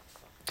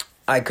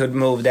 I could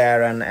move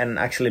there and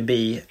actually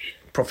be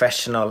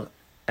professional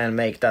and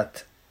make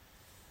that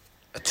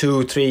a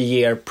 2-3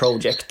 year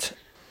project.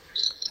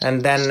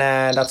 And then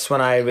that's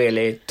when I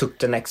really took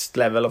the next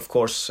level, of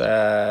course,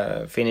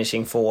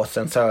 finishing 4th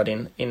and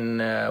 3rd in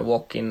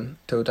WOC in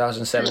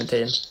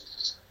 2017.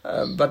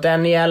 But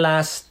then,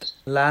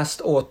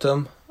 last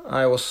autumn,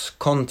 I was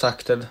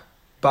contacted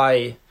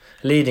by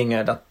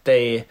Lidingö that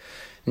they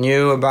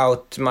knew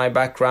about my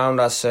background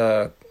as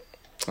a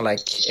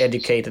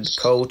educated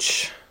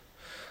coach,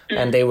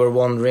 and they were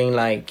wondering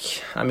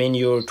like, I mean,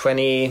 you're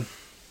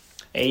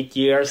 28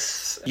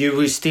 years, you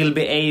will still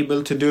be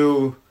able to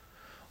do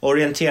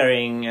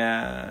orienteering,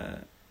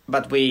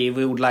 but we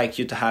would like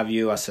you to have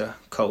you as a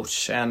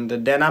coach. And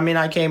then, I mean,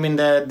 I came in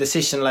the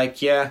decision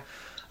like,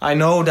 I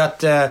know that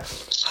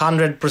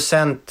 100%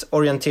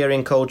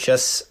 orienteering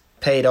coaches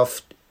paid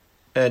off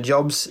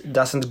jobs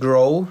doesn't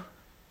grow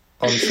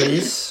on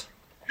trees.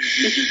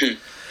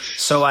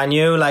 So I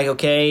knew like,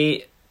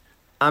 okay,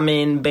 I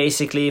mean,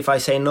 basically if I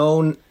say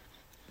no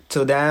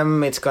to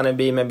them, it's going to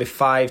be maybe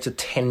 5 to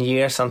 10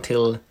 years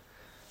until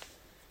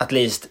at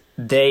least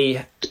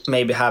they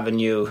maybe have a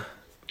new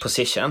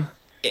position.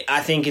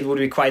 I think it would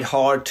be quite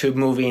hard to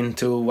move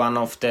into one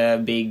of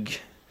the big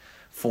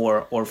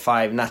 4 or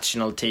 5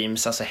 national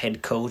teams as a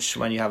head coach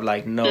when you have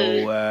like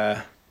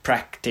no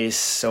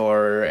practice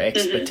or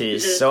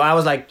expertise. So I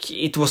was like,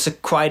 it was a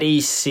quite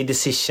easy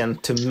decision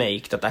to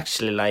make, that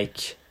actually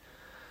like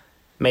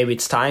maybe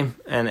it's time,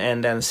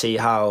 and then see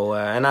how,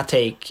 and I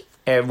take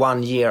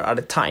 1 year at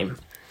a time.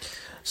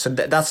 So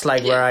that's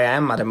like where I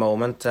am at the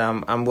moment.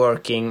 I'm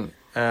working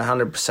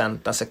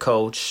 100% as a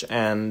coach,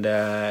 and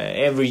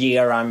every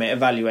year I'm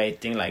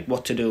evaluating like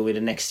what to do with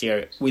the next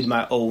year with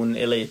my own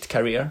elite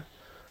career.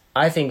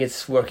 I think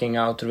it's working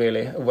out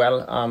really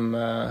well.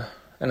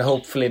 And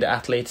hopefully the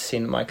athletes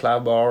in my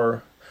club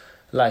are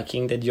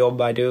liking the job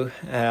I do.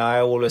 I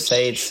always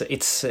say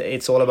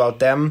it's all about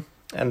them,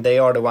 and they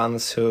are the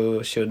ones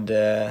who should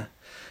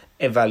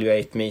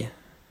evaluate me.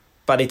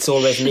 But it's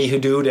always me who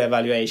do the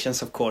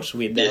evaluations, of course,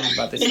 with them.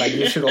 But it's like,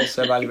 you should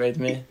also evaluate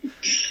me.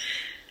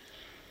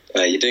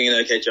 You're doing an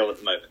okay job at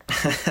the moment.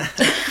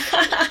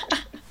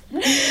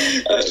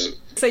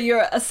 So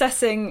you're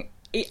assessing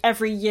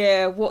every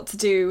year what to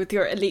do with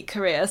your elite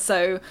career.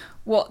 So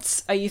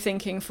what are you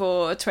thinking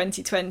for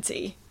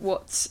 2020?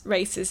 What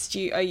races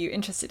are you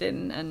interested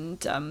in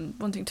and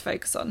wanting to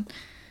focus on?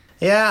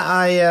 Yeah,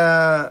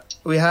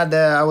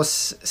 I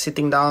was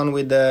sitting down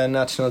with the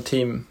national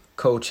team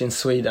coach in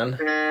Sweden,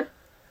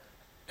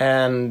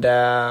 and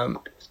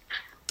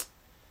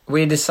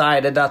we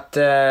decided that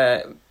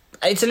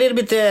it's a little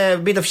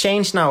bit of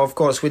change now, of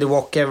course, with the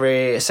WOC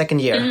every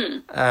second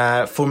year.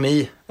 For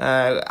me,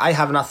 I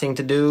have nothing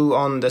to do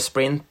on the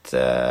sprint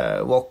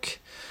WOC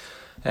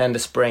and the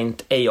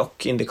sprint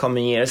AOC in the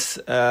coming years,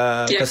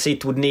 because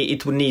it would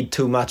need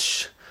too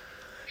much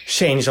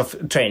change of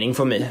training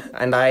for me,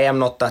 and I am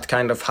not that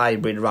kind of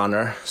hybrid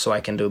runner, so I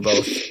can do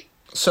both.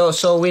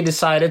 So we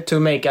decided to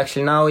make,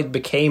 actually now it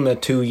became a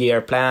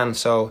 2-year plan.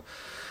 So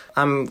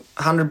I'm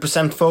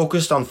 100%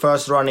 focused on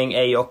first running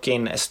AOC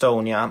in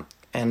Estonia,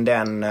 and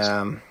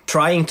then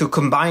trying to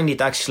combine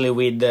it actually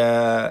with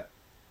a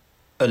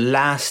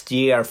last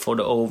year for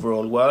the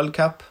overall World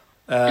Cup.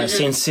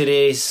 Since it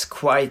is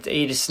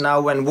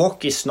now when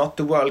WOC is not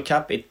the World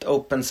Cup, it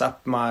opens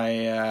up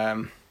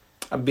my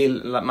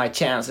build my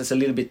chances a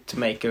little bit to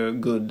make a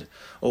good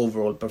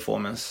overall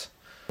performance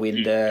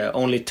with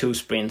only 2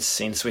 sprints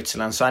in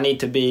Switzerland. So I need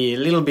to be a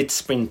little bit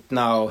sprint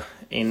now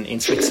in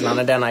Switzerland,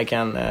 and then I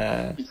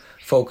can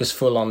focus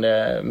full on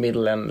the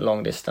middle and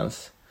long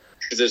distance.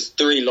 Because there's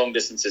 3 long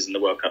distances in the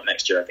World Cup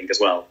next year, I think, as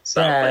well. So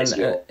that plays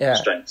your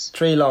strengths.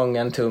 3 long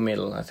and 2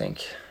 middle, I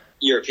think.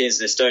 Europeans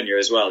in Estonia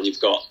as well.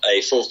 You've got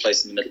a 4th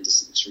place in the middle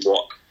distance from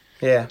WOC,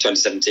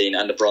 2017,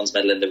 and a bronze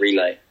medal in the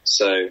relay.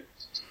 So,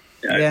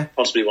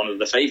 possibly one of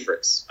the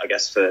favourites, I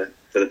guess, for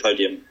the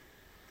podium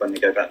when we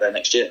go back there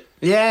next year.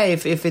 Yeah,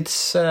 if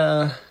it's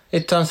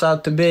it turns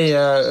out to be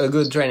a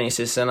good training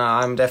season,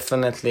 I'm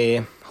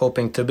definitely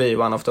hoping to be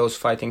one of those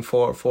fighting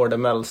for the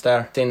medals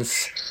there.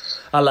 Since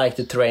I like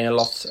the terrain a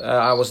lot,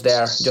 I was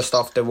there just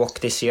after WOC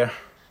this year.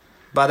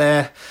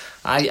 But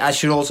I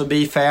should also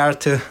be fair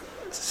to.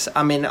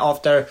 I mean,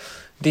 after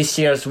this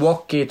year's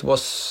WOC, it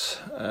was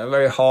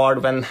very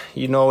hard when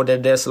you know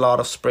that there's a lot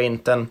of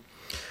sprint, and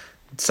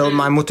so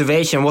my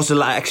motivation was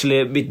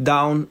actually a bit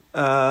down.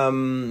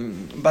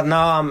 But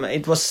now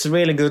it was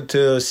really good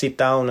to sit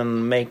down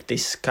and make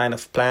this kind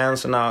of plan.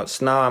 So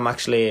now I'm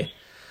actually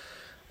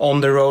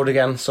on the road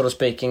again, sort of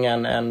speaking,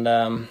 and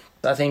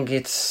I think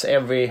it's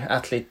every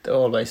athlete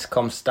always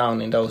comes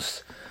down in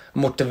those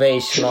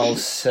motivational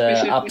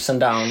ups and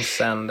downs,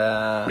 and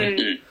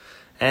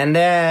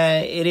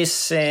it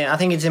is. I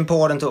think it's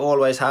important to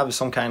always have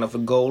some kind of a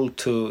goal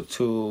to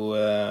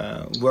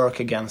work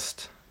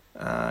against.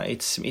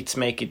 It's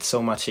make it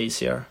so much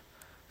easier.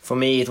 For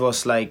me, it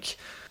was like,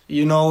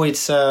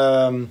 it's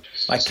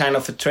like kind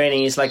of a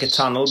training is like a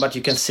tunnel, but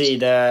you can see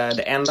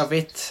the end of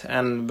it.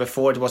 And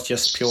before it was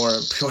just pure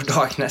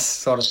darkness,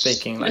 sort of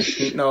speaking. Like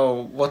you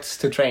know what's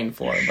to train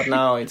for, but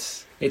now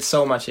it's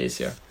so much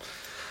easier.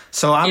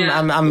 So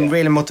I'm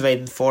really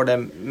motivated for the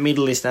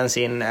middle distance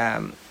in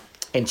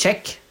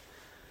Czech,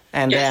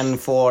 and then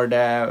for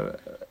the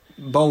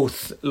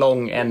both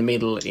long and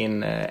middle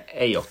in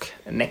AOC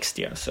next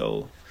year.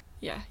 So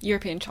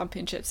European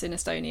Championships in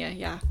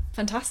Estonia.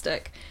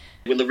 Fantastic.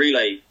 Will the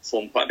relay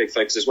form quite a big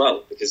focus as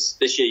well? Because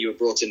this year you were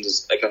brought in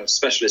as a kind of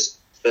specialist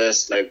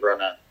first leg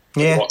runner for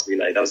the WOC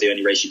relay. That was the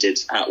only race you did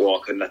at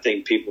WOC, and I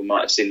think people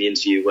might have seen the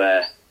interview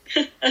where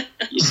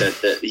you said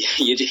that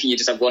you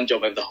just had one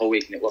job over the whole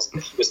week, and it was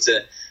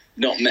to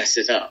not mess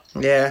it up.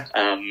 Yeah.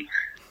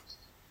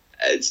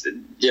 Is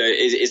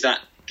that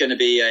going to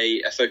be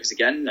a focus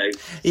again?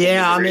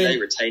 Relay,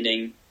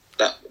 retaining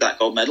that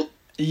gold medal.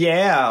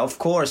 Yeah, of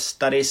course.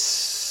 That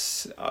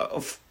is.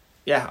 Of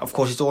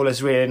course, it's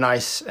always really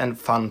nice and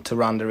fun to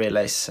run the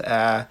relays.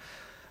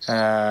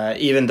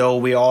 Even though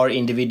we are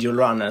individual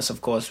runners,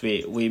 of course,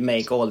 we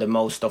make all the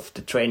most of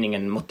the training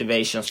and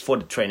motivations for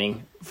the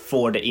training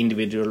for the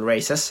individual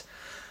races.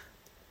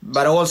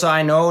 But also,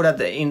 I know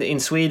that in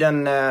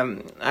Sweden,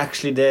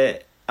 actually,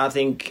 I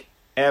think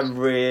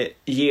every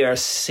year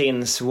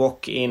since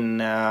WOC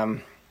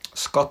in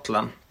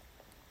Scotland,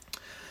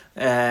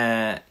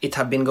 it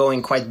have been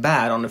going quite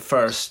bad on the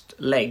first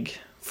leg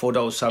for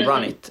those who have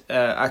run it.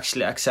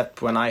 Actually,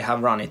 except when I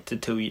have run it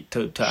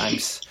two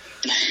times.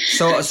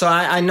 So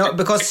I know,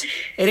 because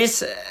it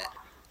is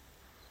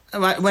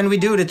when we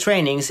do the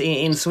trainings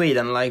in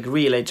Sweden, like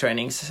relay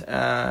trainings.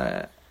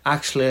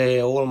 Actually,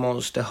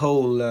 almost the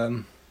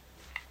whole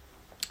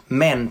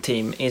men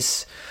team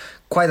is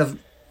quite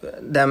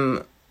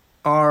them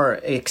are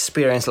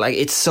experienced. Like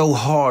it's so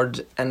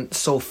hard and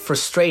so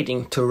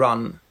frustrating to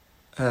run.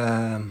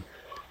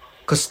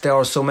 Because there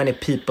are so many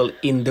people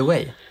in the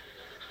way.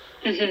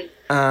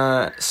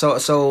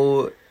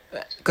 So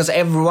because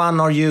everyone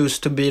are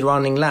used to be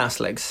running last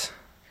legs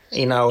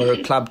in our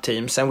club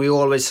teams, and we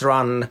always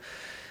run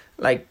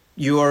like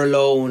you are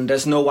alone,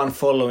 there's no one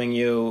following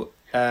you,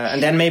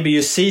 and then maybe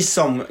you see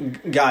some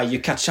guy, you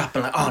catch up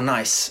and like, oh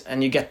nice,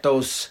 and you get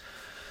those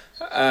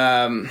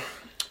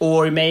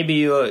or maybe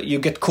you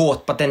get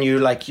caught, but then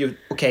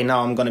okay,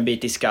 now I'm gonna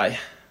beat this guy.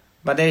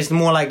 But there's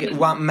more like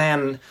one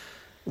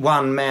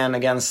man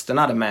against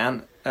another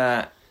man,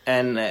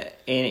 and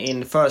in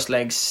the first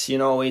legs,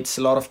 it's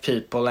a lot of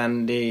people,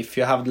 and if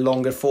you have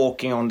longer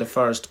forking on the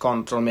first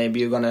control,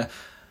 maybe you're gonna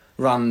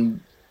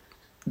run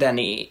then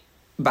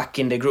back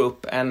in the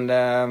group, and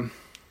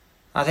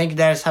I think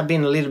there's have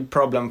been a little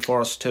problem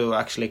for us to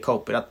actually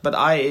cope with that. But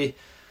I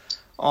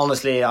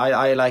honestly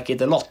like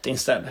it a lot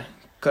instead,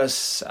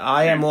 because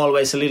I am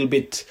always a little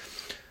bit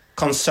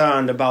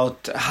concerned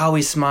about how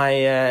is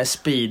my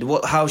speed,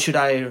 how should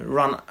I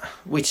run,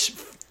 which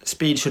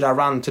speed should I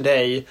run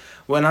today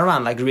when I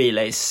run like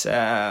relays,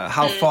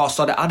 how fast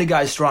are the other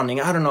guys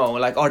running, I don't know,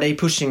 like are they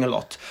pushing a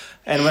lot?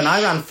 And when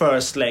I run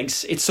first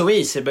legs, it's so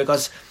easy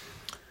because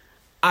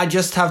I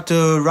just have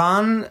to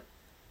run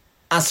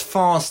as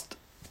fast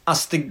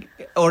as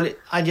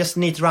I just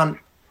need to run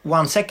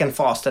 1 second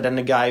faster than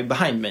the guy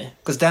behind me,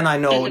 because then I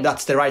know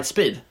that's the right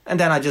speed, and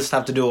then I just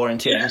have to do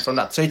orienteering from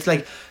that. So it's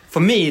like, for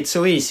me it's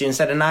so easy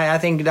instead, and I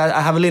think that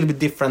I have a little bit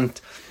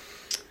different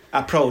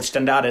approach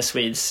than the other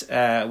Swedes,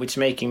 which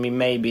making me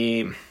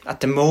maybe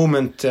at the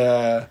moment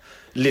a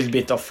little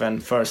bit of an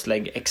first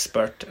leg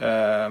expert.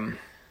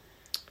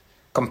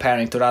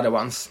 comparing to the other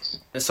ones.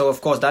 So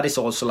of course that is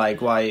also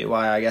like why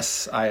I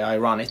guess I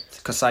run it,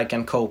 because I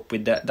can cope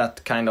with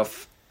that kind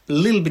of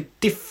little bit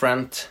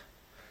different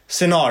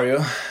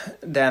scenario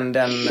than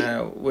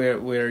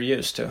we're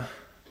used to.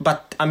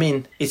 But I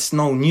mean, it's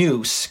no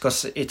news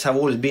because it have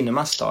always been a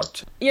must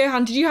start.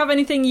 Johan, did you have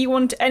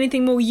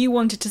anything more you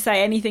wanted to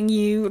say? Anything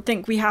you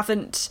think we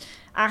haven't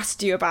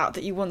asked you about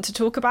that you want to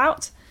talk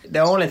about? The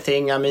only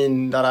thing, I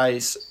mean,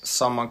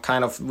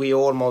 that we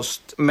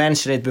almost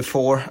mentioned it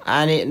before,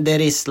 and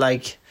there is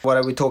like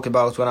what we talked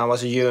about when I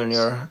was a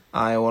junior.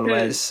 I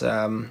always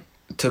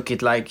took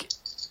it like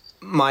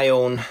my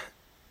own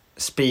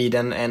speed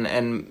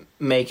and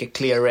make a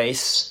clear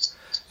race.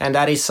 And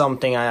that is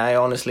something I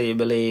honestly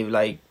believe,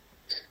 like,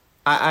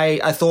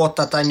 I thought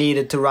that I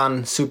needed to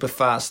run super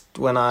fast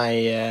when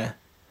I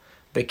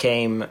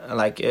became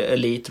like an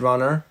elite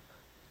runner.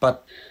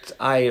 But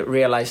I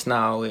realize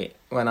now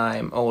when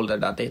I'm older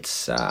that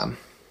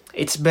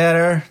it's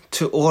better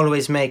to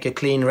always make a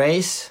clean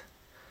race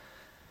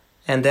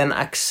and then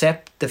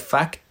accept the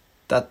fact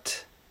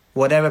that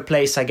whatever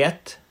place I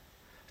get,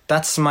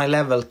 that's my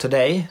level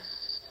today.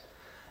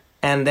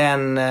 And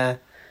then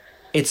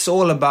it's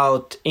all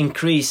about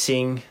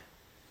increasing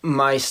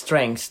my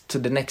strength to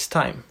the next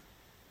time.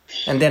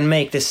 And then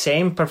make the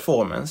same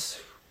performance.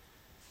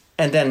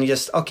 And then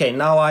just, okay,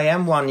 now I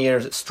am 1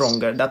 year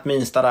stronger. That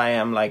means that I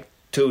am like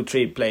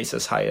 2-3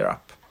 places higher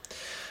up.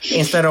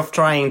 Instead of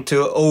trying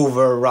to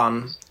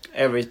overrun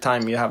every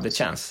time you have the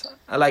chance.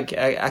 I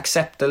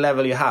accept the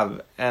level you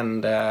have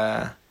and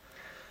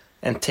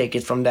take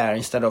it from there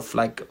instead of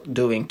like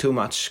doing too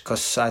much.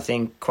 Because I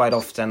think quite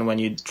often when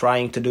you're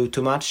trying to do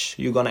too much,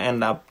 you're going to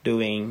end up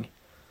doing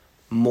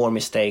more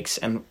mistakes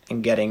and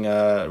getting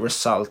a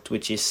result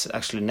which is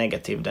actually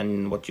negative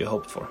than what you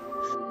hoped for.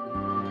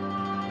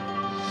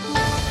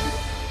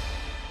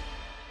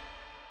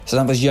 So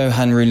that was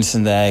Johan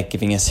Runesson there,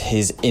 giving us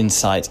his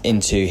insight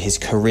into his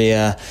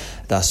career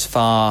thus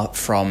far,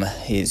 from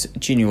his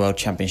Junior World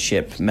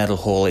Championship medal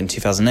haul in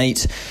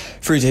 2008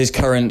 through to his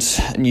current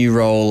new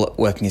role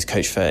working as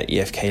coach for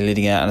EFK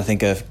Lidingö. And I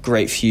think a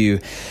great few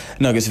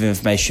nuggets of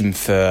information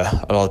for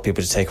a lot of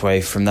people to take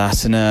away from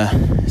that, and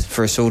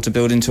for us all to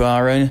build into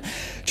our own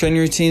training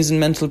routines and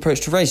mental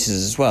approach to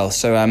races as well.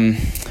 So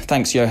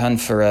thanks, Johan,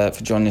 for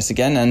joining us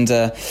again.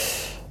 And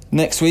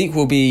next week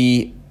we'll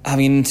be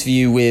having an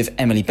interview with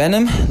Emily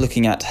Benham,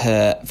 looking at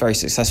her very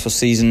successful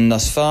season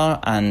thus far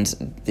and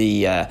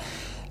the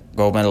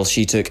gold medal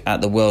she took at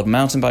the World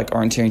Mountain Bike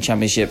Orienteering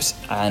Championships,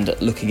 and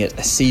looking at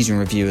a season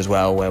review as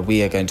well, where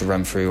we are going to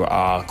run through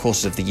our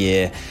courses of the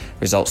year,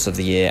 results of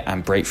the year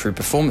and breakthrough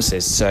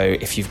performances. So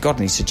if you've got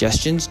any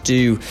suggestions,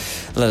 do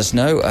let us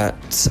know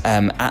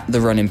at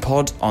the Running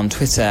Pod on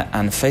Twitter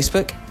and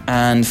Facebook.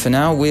 And for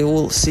now, we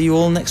will see you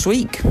all next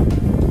week.